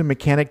built-in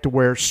mechanic to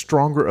where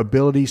stronger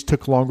abilities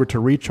took longer to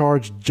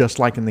recharge, just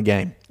like in the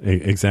game.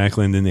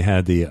 Exactly. And then they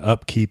had the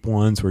upkeep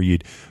ones where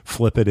you'd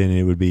flip it and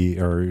it would be,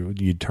 or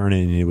you'd turn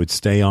it and it would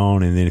stay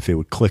on. And then if it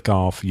would click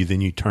off,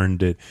 then you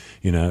turned it,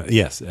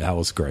 yes, that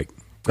was great.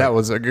 That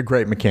was a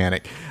great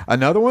mechanic.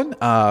 Another one,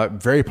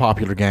 very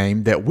popular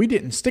game that we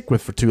didn't stick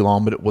with for too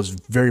long, but it was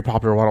very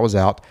popular while it was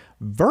out.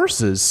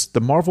 Versus,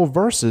 the Marvel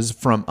Versus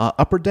from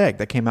Upper Deck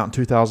that came out in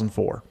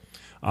 2004.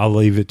 I'll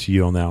leave it to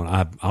you on that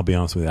one. I'll be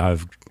honest with you.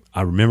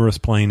 I remember us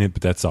playing it,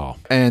 but that's all.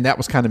 And that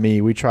was kind of me.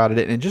 We tried it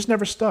and it just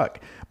never stuck.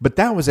 But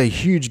that was a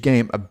huge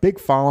game, a big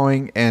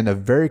following, and a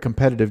very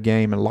competitive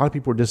game. And a lot of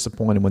people were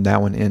disappointed when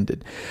that one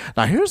ended.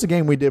 Now, here's a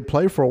game we did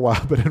play for a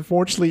while, but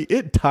unfortunately,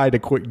 it died a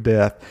quick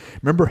death.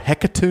 Remember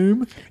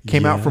Hecatomb?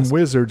 Came out from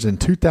Wizards in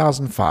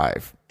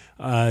 2005.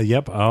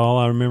 Yep. All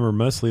I remember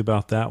mostly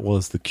about that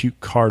was the cute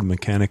card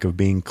mechanic of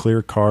being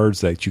clear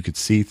cards that you could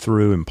see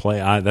through and play.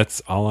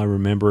 That's all I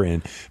remember.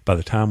 And by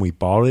the time we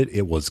bought it,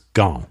 it was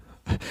gone.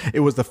 It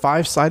was the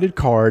 5-sided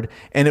card,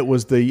 and it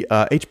was the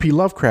H.P.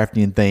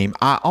 Lovecraftian theme.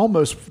 I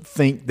almost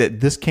think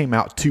that this came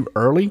out too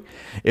early.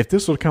 If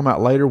this would have come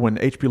out later when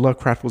H.P.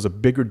 Lovecraft was a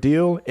bigger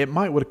deal, it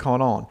might would have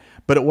caught on.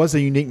 But it was a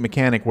unique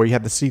mechanic where you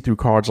had the see-through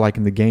cards like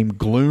in the game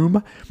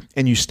Gloom,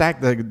 and you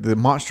stack the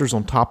monsters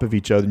on top of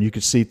each other, and you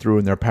could see through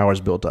and their powers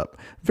built up.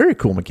 Very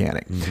cool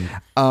mechanic.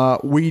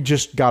 We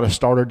just got a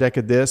starter deck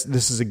of this.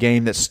 This is a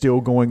game that's still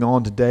going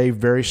on today,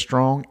 very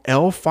strong.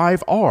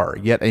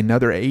 L5R, yet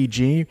another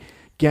AEG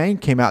game,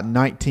 came out in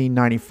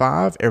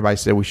 1995. Everybody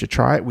said we should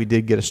try it. We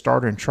did get a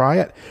starter and try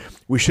it.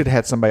 We should have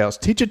had somebody else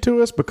teach it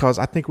to us because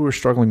I think we were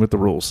struggling with the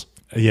rules.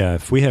 Yeah,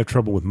 if we have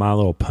trouble with My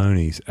Little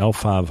Ponies,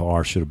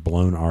 L5R should have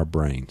blown our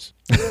brains.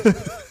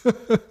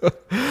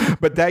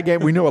 But that game,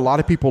 we know a lot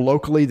of people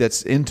locally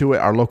that's into it.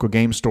 Our local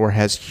game store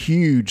has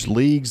huge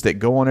leagues that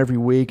go on every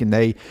week, and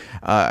they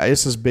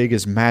it's as big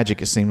as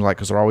Magic, it seems like,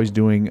 because they're always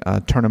doing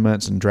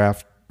tournaments and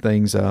draft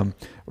things.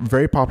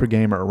 Very popular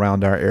game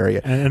around our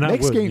area. And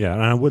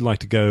I would like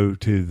to go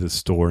to the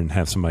store and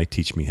have somebody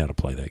teach me how to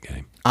play that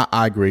game.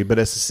 I agree, but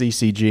as a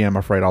CCG, I'm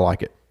afraid I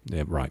like it.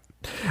 Yeah, right.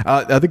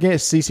 The other game,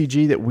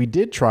 CCG, that we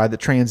did try that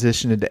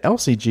transitioned into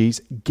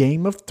LCG's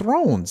Game of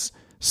Thrones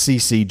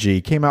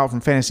CCG, came out from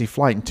Fantasy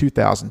Flight in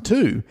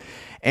 2002.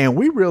 And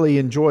we really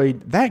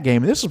enjoyed that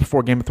game. And this was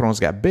before Game of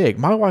Thrones got big.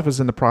 My wife was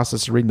in the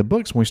process of reading the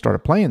books when we started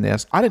playing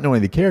this. I didn't know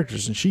any of the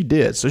characters, and she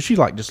did. So she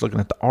liked just looking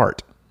at the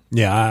art.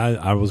 Yeah,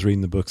 I was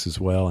reading the books as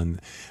well,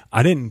 and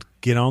I didn't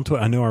get onto it.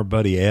 I know our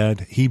buddy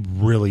Ed, he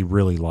really,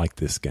 really liked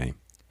this game.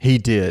 He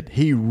did.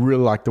 He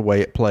really liked the way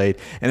it played.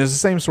 And it's the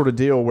same sort of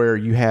deal where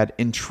you had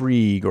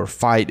intrigue or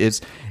fight. It's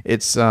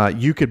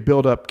you could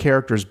build up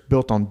characters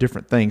built on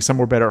different things. Some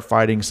were better at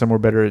fighting, some were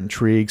better at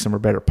intrigue, some were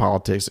better at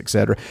politics,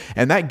 etc.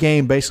 And that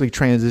game basically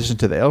transitioned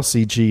to the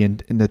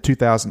LCG in the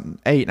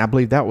 2008, and I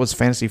believe that was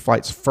Fantasy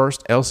Flight's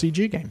first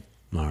LCG game.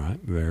 All right,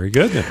 very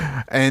good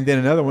then. And then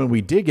another one we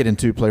did get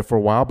into play for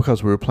a while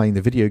because we were playing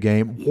the video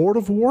game World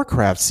of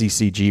Warcraft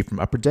CCG from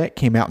Upper Deck,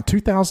 came out in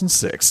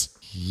 2006.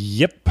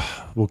 Yep,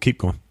 we'll keep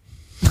going.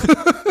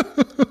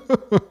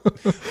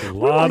 a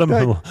lot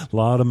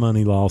of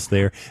money lost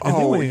there. And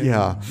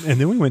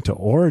then we went to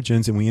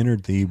Origins and we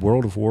entered the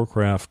World of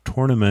Warcraft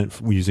tournament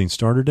using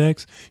starter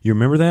decks. You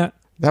remember that?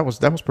 That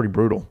was pretty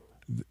brutal.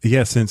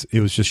 Yeah, since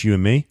it was just you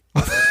and me.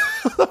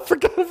 I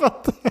forgot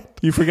about that.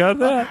 You forgot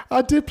that?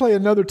 I did play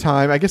another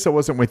time. I guess it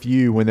wasn't with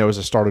you when there was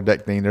a starter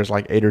deck thing. There's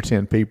like 8 or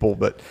 10 people.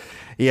 But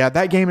yeah,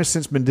 that game has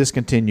since been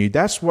discontinued.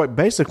 That's what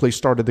basically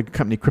started the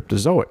company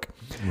Cryptozoic.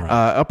 Right.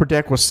 Upper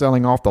Deck was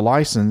selling off the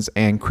license,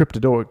 and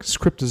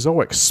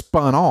Cryptozoic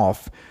spun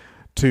off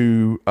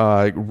to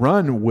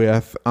run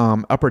with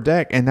Upper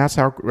Deck, and that's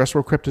where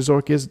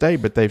Cryptozoic is today.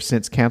 But they've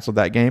since canceled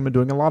that game and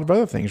doing a lot of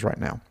other things right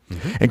now,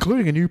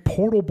 including a new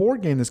Portal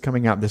board game that's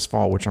coming out this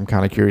fall, which I'm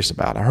kind of curious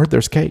about. I heard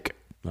there's cake.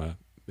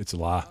 It's a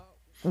lie.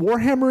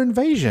 Warhammer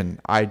Invasion.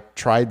 I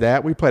tried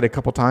that. We played a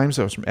couple times.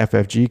 It was from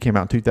FFG, came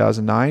out in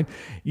 2009.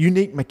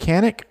 Unique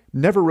mechanic.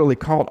 Never really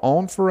caught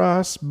on for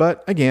us,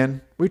 but again,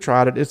 we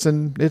tried it.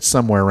 It's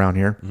somewhere around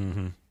here.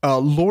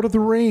 Lord of the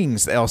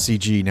Rings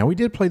LCG. Now, we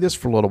did play this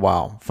for a little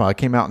while. It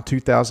came out in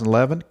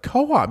 2011.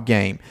 Co-op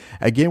game.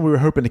 Again, we were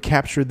hoping to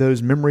capture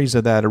those memories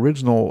of that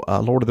original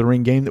Lord of the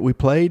Ring game that we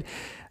played.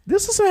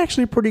 This is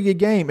actually a pretty good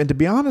game, and to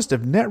be honest, if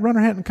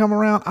Netrunner hadn't come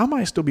around, I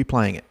might still be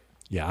playing it.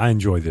 Yeah, I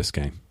enjoy this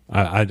game.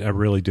 I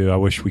really do. I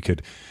wish we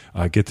could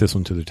get this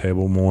one to the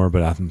table more,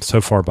 but I'm so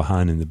far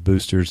behind in the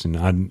boosters,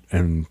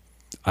 and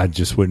I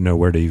just wouldn't know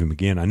where to even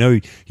begin. I know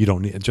you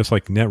don't need, just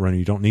like Netrunner,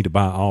 you don't need to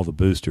buy all the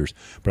boosters,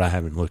 but I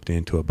haven't looked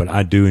into it. But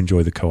I do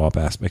enjoy the co-op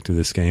aspect of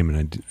this game,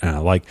 and I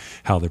like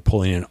how they're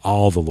pulling in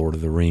all the Lord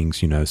of the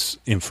Rings,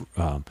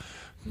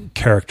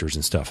 characters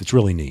and stuff. It's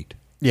really neat.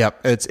 Yeah,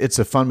 it's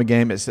a fun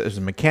game. It's a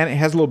mechanic. It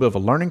has a little bit of a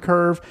learning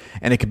curve,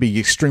 and it can be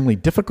extremely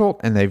difficult.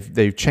 And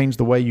they've changed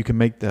the way you can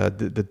make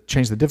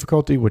change the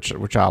difficulty,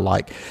 which I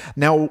like.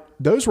 Now,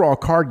 those were all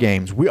card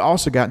games. We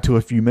also got into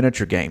a few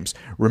miniature games.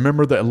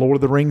 Remember the Lord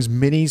of the Rings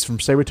minis from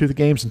Sabretooth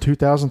Games in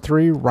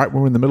 2003, right when we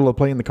were in the middle of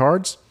playing the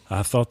cards?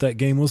 I thought that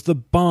game was the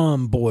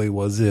bomb. Boy,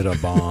 was it a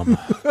bomb.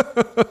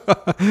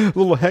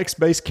 Little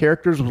hex-based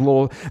characters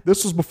with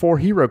this was before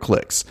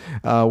HeroClix,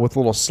 with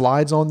little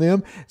slides on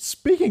them.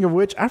 Speaking of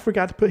which, I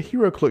forgot to put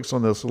HeroClix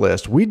on this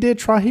list. We did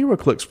try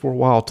HeroClix for a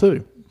while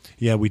too.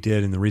 Yeah, we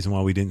did, and the reason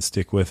why we didn't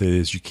stick with it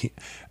is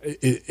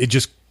it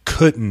just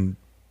couldn't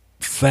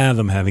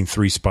fathom having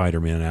 3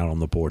 Spider-Men out on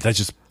the board. That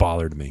just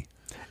bothered me.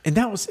 And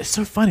it's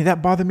so funny.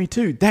 That bothered me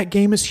too. That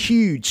game is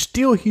huge,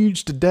 still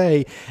huge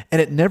today.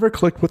 And it never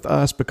clicked with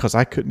us because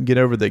I couldn't get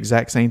over the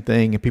exact same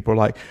thing. And people are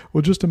like,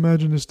 well, just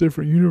imagine this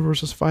different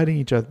universes fighting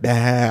each other.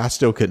 I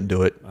still couldn't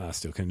do it.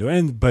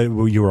 But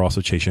you were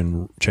also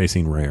chasing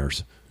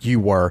rares. You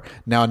were.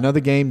 Now, another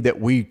game that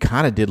we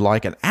kind of did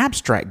like, an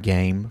abstract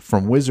game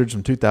from Wizards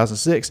from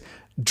 2006,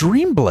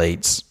 Dream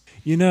Blades.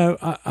 You know,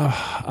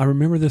 I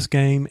remember this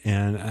game,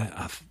 and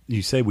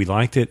you say we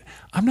liked it.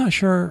 I'm not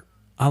sure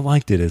I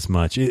liked it as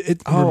much.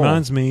 It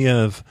reminds me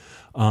of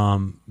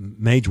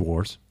Mage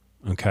Wars,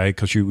 okay?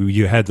 Because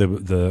you had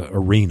the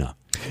arena.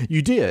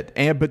 You did,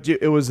 but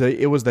it was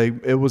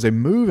a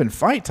move and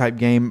fight type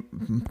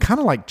game, kind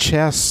of like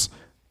chess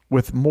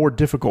with more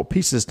difficult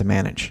pieces to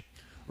manage.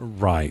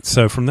 Right.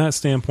 So from that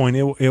standpoint,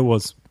 it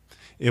was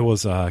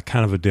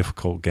kind of a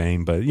difficult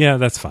game, but yeah,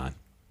 that's fine.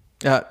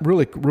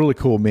 Really, really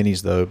cool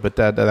minis though. But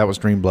that was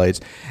Dream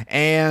Blades,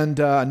 and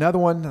another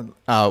one,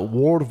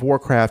 World of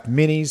Warcraft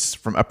minis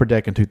from Upper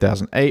Deck in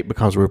 2008.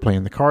 Because we were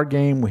playing the card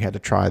game, we had to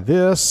try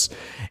this.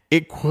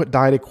 It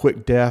died a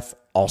quick death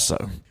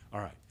also. All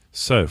right.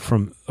 So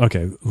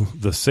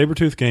the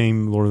Sabretooth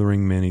game, Lord of the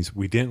Ring minis,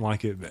 we didn't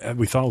like it.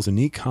 We thought it was a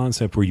neat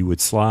concept where you would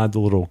slide the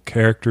little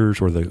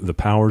characters or the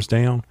powers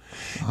down,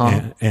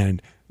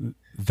 and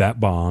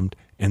that bombed.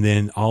 And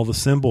then all the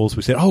symbols,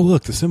 we said, oh,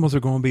 look, the symbols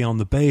are going to be on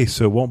the base,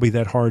 so it won't be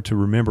that hard to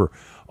remember.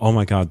 Oh,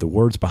 my God, the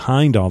words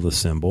behind all the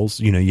symbols.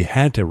 You know, you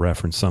had to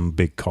reference some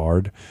big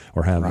card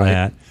or have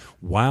that.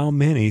 WoW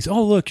minis,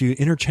 oh, look, you're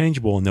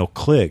interchangeable, and they'll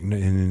click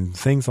and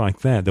things like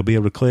that. They'll be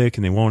able to click,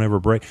 and they won't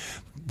ever break.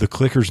 The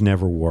clickers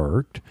never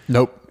worked.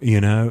 Nope. You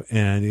know,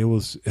 and it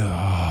was...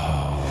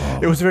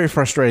 It was very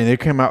frustrating. They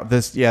came out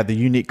with the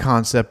unique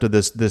concept of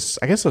this,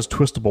 I guess it was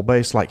twistable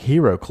base like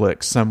Hero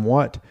Click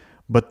somewhat,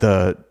 but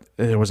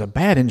there was a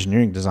bad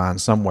engineering design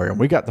somewhere, and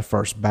we got the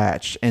first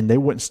batch, and they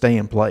wouldn't stay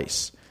in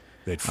place.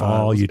 They'd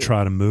fall. You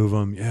try to move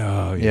them.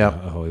 Yeah.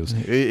 Oh,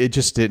 it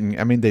just didn't.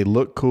 I mean, they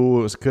looked cool.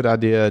 It was a good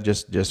idea,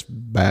 just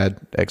bad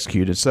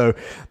executed. So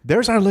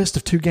there's our list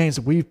of 2 games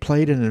that we've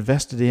played and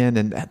invested in,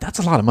 and that's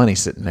a lot of money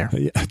sitting there.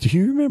 Do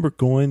you remember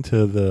going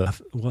to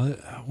what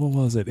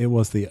was it? It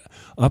was the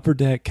Upper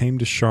Deck came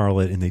to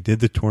Charlotte, and they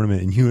did the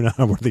tournament, and you and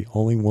I were the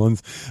only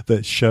ones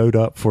that showed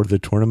up for the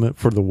tournament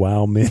for the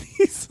WoW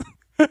minis.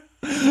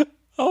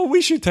 Oh,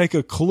 we should take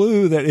a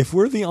clue that if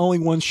we're the only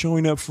ones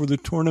showing up for the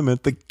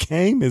tournament, the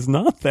game is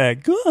not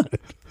that good.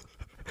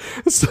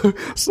 So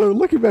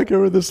looking back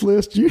over this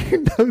list, you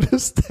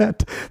notice that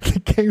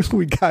the games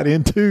we got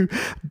into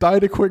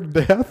died a quick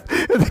death,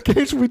 and the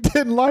games we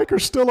didn't like are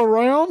still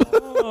around.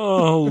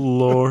 Oh,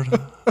 Lord.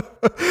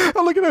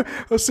 Look at that.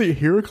 Let's see.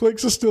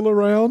 HeroClix is still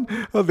around.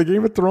 The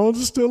Game of Thrones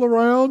is still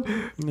around.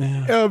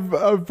 Yeah.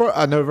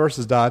 I know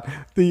Versus died.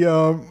 The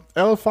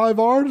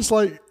L5R is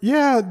like,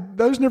 yeah,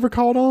 those never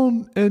caught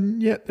on,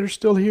 and yet they're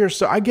still here.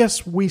 So I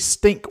guess we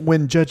stink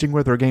when judging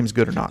whether a game's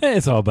good or not.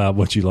 It's all about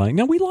what you like.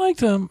 Now, we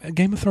liked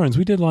Game of Thrones.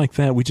 We did like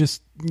that. We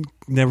just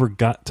never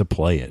got to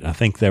play it. I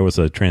think there was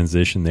a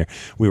transition there.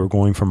 We were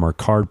going from our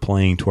card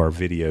playing to our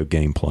video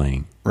game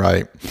playing.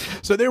 Right.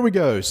 So there we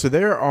go. So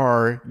there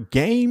are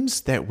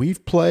games that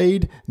we've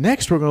played.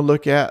 Next, we're going to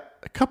look at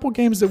a couple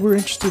games that we're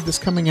interested that's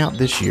coming out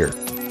this year.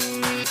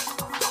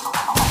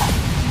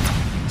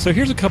 So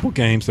here's a couple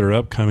games that are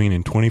upcoming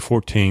in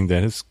 2014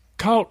 that has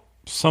caught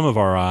some of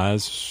our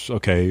eyes.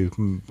 Okay,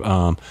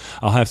 I'll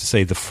have to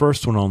say the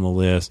first one on the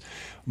list,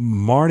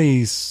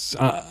 Marty's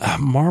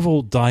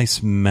Marvel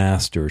Dice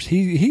Masters.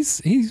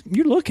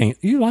 You're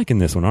liking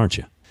this one, aren't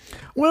you?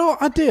 Well,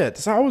 I did.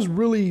 So I was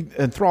really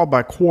enthralled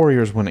by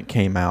Quarriors when it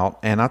came out,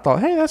 and I thought,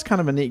 hey, that's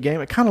kind of a neat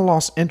game. It kind of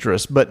lost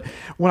interest, but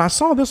when I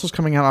saw this was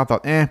coming out, I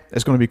thought,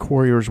 it's going to be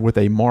Quarriors with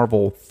a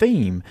Marvel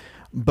theme.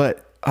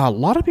 But a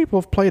lot of people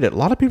have played it. A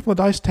lot of people at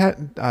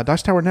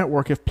Dice Tower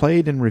Network have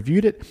played and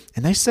reviewed it,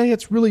 and they say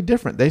it's really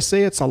different. They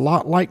say it's a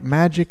lot like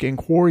Magic and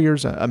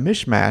Quarriors, a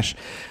mishmash.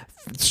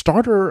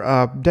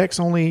 Starter deck's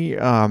only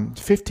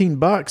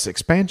 $15.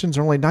 Expansions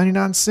are only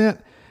 99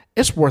 cents.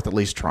 It's worth at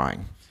least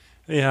trying.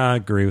 Yeah, I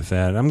agree with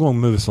that. I'm going to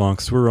move us along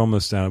because we're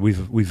almost out.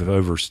 We've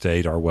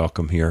overstayed our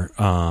welcome here.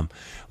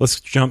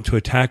 Let's jump to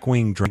Attack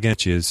Wing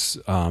Dragon.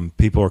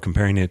 People are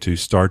comparing it to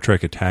Star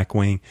Trek Attack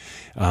Wing,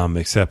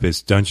 except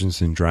it's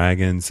Dungeons and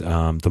Dragons.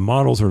 The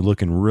models are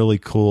looking really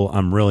cool.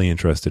 I'm really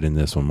interested in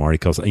this one, Marty,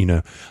 because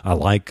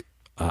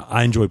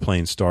I enjoy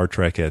playing Star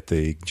Trek at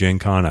the Gen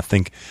Con. I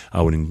think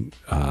I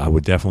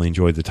would definitely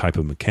enjoy the type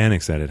of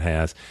mechanics that it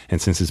has.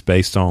 And since it's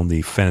based on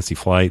the Fantasy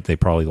Flight, they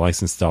probably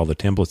licensed all the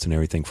templates and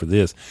everything for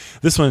this.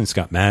 This one, it's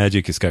got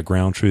magic, it's got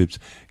ground troops.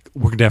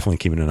 We're definitely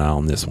keeping an eye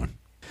on this one.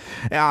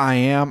 I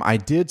am. I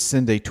did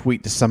send a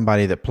tweet to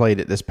somebody that played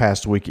it this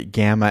past week at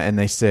Gamma, and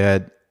they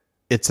said,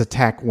 it's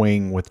attack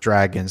wing with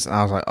dragons. And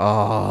I was like, oh,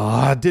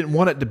 I didn't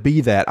want it to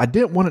be that. I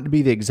didn't want it to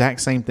be the exact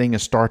same thing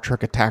as Star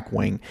Trek Attack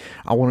Wing.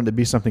 I wanted it to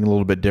be something a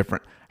little bit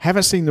different.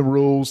 Haven't seen the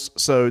rules,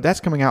 so that's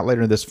coming out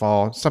later this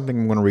fall. Something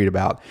I'm going to read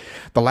about.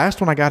 The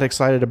last one I got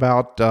excited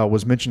about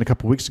was mentioned a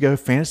couple weeks ago.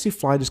 Fantasy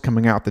Flight is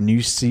coming out, the new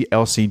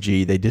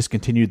LCG. They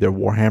discontinued their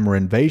Warhammer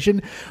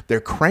Invasion. They're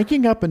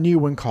cranking up a new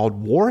one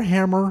called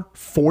Warhammer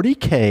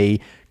 40K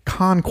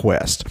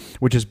Conquest,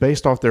 which is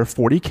based off their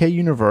 40K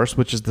universe,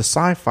 which is the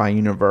sci-fi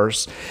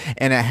universe,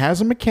 and it has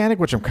a mechanic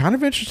which I'm kind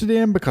of interested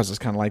in because it's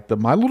kind of like the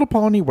My Little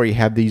Pony, where you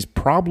have these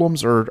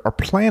problems or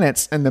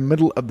planets in the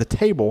middle of the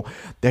table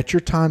that you're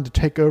trying to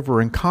take over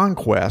in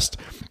conquest,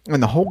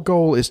 and the whole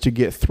goal is to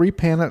get 3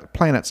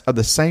 planets of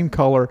the same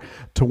color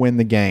to win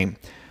the game.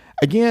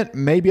 Again,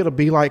 maybe it'll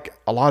be like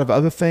a lot of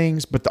other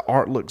things, but the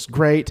art looks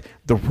great.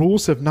 The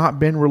rules have not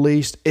been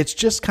released. It's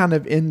just kind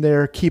of in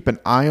there, keep an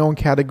eye on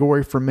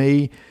category for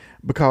me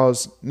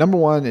because, number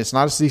one, it's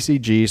not a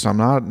CCG, so I'm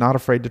not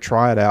afraid to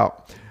try it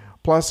out.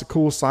 Plus, a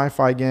cool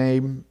sci-fi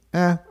game.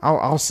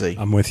 I'll see.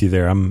 I'm with you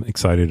there. I'm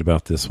excited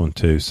about this one,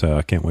 too, so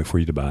I can't wait for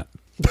you to buy it.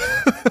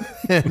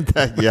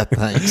 Yeah,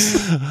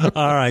 thanks.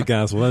 All right,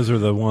 guys. Well, those are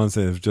the ones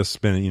that have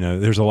just been,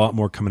 there's a lot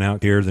more coming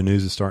out here. The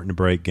news is starting to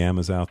break.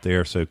 Gamma's out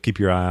there. So keep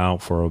your eye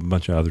out for a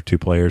bunch of other 2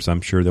 players.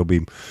 I'm sure there'll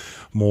be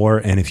more.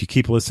 And if you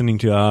keep listening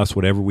to us,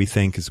 whatever we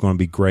think is going to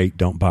be great,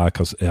 don't buy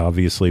because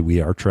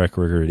obviously our track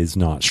record is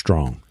not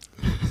strong.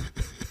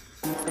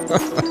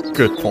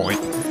 Good point.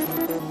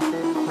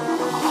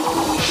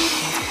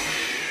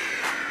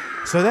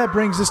 So that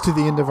brings us to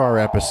the end of our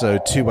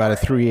episode. 2 out of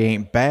 3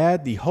 ain't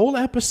bad. The whole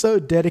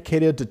episode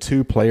dedicated to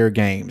 2-player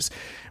games.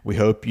 We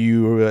hope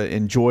you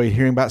enjoyed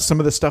hearing about some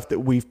of the stuff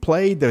that we've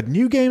played, the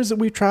new games that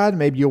we've tried.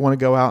 Maybe you'll want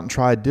to go out and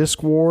try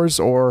Disc Wars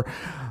or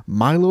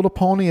My Little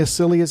Pony, as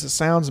silly as it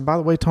sounds. And by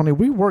the way, Tony,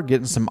 we were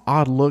getting some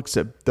odd looks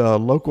at the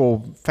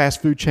local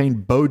fast food chain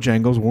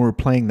Bojangles when we were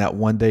playing that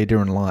one day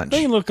during lunch.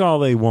 They can look all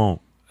they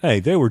want. Hey,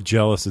 they were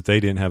jealous that they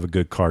didn't have a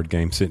good card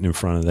game sitting in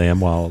front of them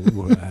while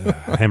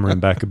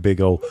hammering back a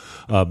big old,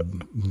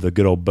 the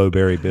good old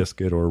Bo-Berry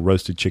biscuit or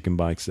roasted chicken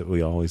bites that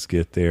we always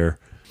get there.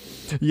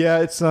 Yeah,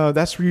 it's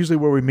that's usually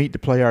where we meet to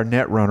play our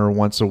Netrunner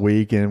once a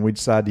week, and we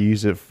decide to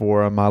use it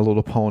for My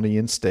Little Pony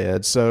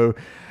instead. So,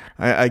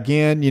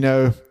 again,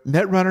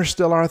 Netrunner's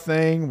still our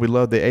thing. We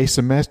love the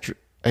asymmetry.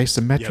 Yeah,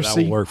 that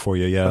will work for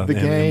you. Yeah, the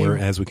game.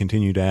 And as we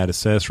continue to add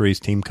accessories,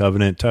 Team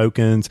Covenant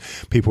tokens,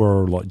 people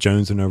are like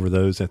jonesing over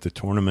those at the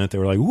tournament. They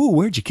were like, "Ooh,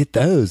 where'd you get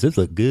those? Those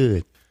look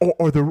good."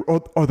 Or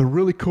the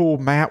really cool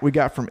mat we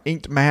got from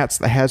Inked Mats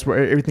that has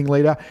everything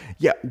laid out.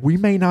 Yeah, we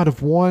may not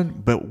have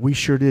won, but we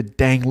sure did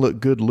dang look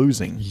good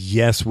losing.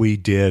 Yes, we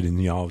did. And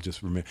y'all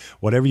just remember,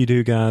 whatever you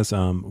do, guys,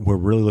 we're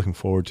really looking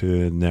forward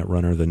to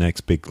Netrunner, the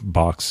next big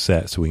box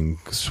set, so we can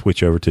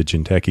switch over to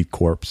Jinteki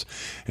Corpse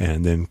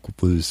and then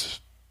lose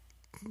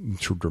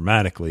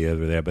dramatically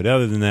over there. But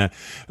other than that,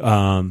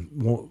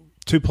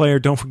 2-player,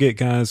 don't forget,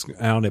 guys,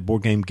 out at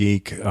Board Game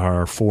Geek,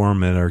 our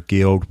forum and our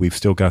guild, we've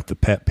still got the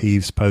pet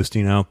peeves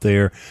posting out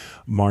there.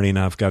 Marty and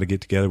I have got to get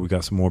together. We've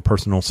got some more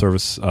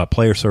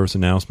player service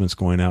announcements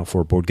going out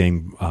for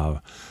breakfast.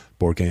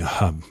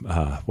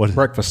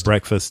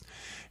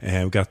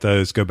 And we've got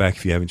those. Go back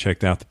if you haven't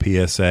checked out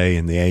the PSA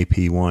and the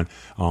AP one,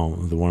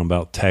 the one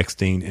about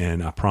texting.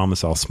 And I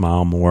promise I'll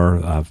smile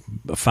more.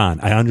 Fine.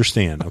 I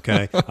understand.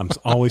 Okay. I'm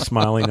always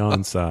smiling on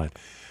the side.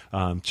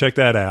 Check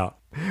that out.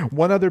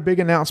 One other big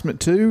announcement,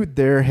 too.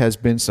 There has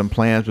been some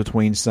plans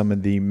between some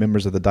of the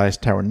members of the Dice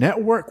Tower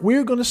Network.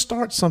 We're going to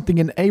start something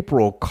in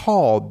April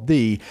called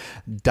the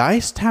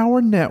Dice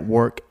Tower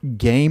Network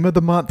Game of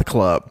the Month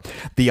Club.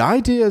 The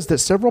idea is that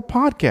several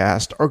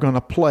podcasts are going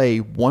to play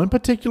one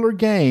particular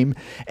game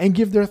and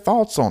give their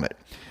thoughts on it.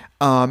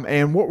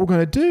 And what we're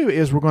going to do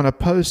is we're going to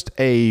post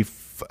a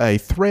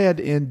thread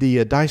in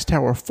the Dice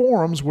Tower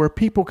forums where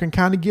people can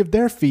kind of give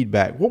their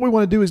feedback. What we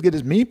want to do is get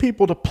as many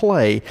people to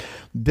play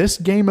this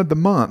game of the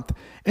month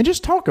and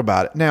just talk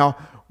about it. Now,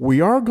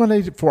 we are going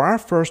to, for our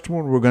first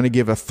one, we're going to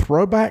give a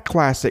throwback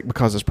classic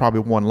because it's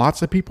probably one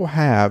lots of people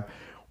have.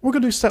 We're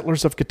going to do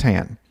Settlers of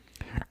Catan.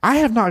 I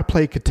have not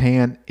played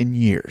Catan in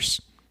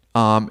years.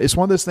 It's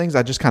one of those things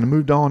I just kind of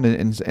moved on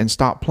and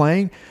stopped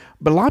playing.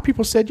 But a lot of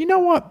people said, you know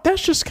what,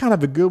 that's just kind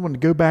of a good one to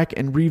go back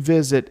and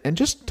revisit and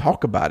just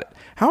talk about it.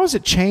 How has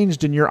it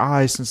changed in your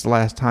eyes since the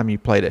last time you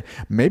played it?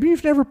 Maybe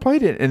you've never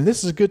played it, and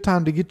this is a good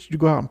time to get you to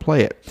go out and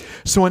play it.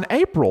 So in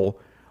April,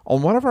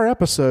 on one of our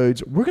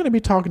episodes, we're going to be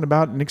talking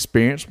about an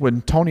experience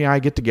when Tony and I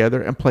get together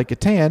and play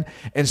Catan,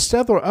 and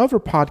several other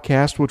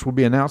podcasts, which we'll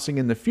be announcing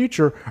in the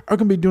future, are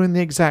going to be doing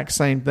the exact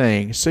same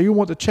thing. So you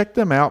want to check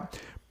them out.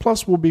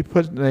 Plus, we'll be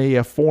putting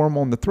a forum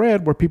on the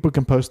thread where people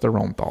can post their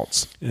own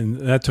thoughts. And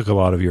that took a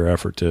lot of your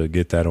effort to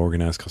get that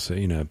organized because,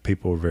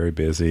 people are very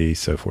busy,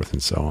 so forth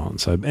and so on.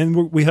 So,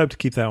 and we hope to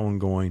keep that one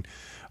going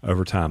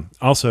over time.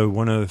 Also,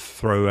 want to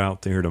throw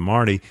out there to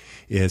Marty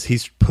is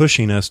he's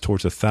pushing us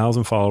towards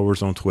 1,000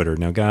 followers on Twitter.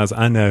 Now, guys,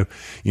 I know,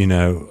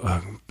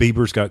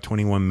 Bieber's got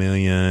 21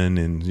 million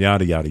and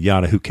yada, yada,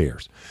 yada. Who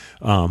cares?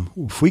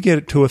 If we get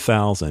it to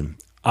 1,000,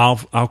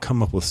 I'll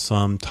come up with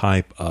some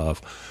type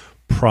of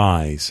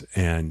prize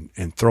and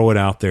throw it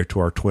out there to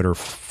our Twitter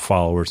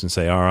followers and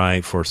say, all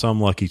right, for some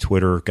lucky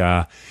Twitter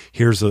guy,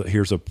 here's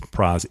a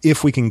prize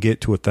if we can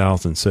get to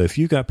 1,000. So if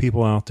you got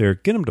people out there,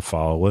 get them to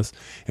follow us,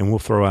 and we'll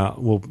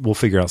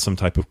figure out some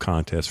type of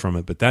contest from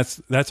it. But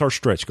that's our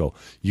stretch goal.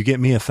 You get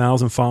me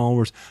 1,000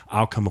 followers,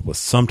 I'll come up with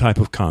some type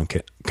of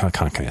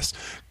contest.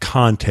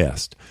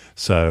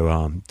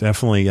 So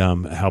definitely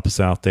help us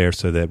out there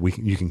so that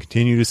you can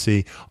continue to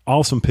see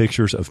awesome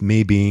pictures of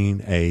me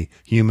being a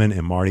human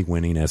and Marty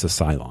winning as a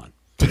Cylon.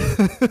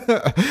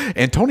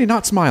 And Tony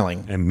not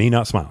smiling. And me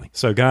not smiling.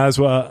 So, guys,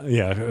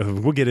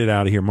 we'll get it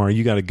out of here. Marty,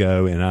 you got to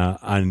go.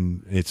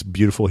 And it's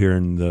beautiful here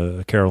in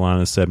the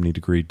Carolina,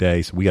 70-degree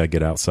day, so we got to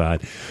get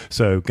outside.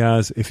 So,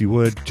 guys, if you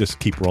would, just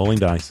keep rolling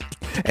dice.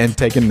 And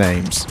taking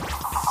names.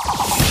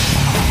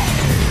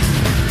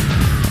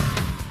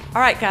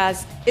 All right,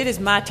 guys, it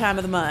is my time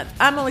of the month.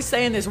 I'm only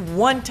saying this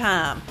one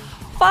time.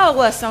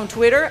 Follow us on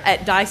Twitter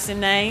at Dyson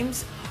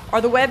Names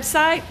or the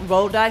website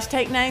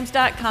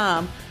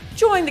RollDiceTakeNames.com.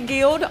 Join the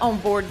guild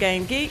on Board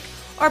Game Geek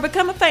or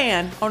become a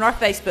fan on our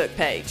Facebook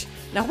page.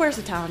 Now, where's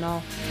the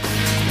Tylenol?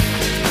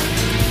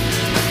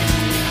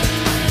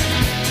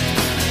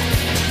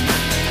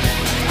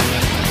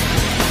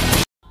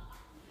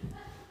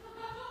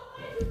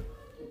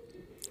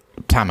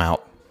 Time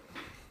out.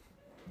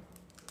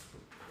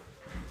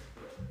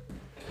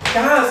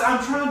 Guys,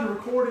 I'm trying to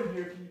record in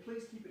here. Can you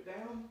please keep it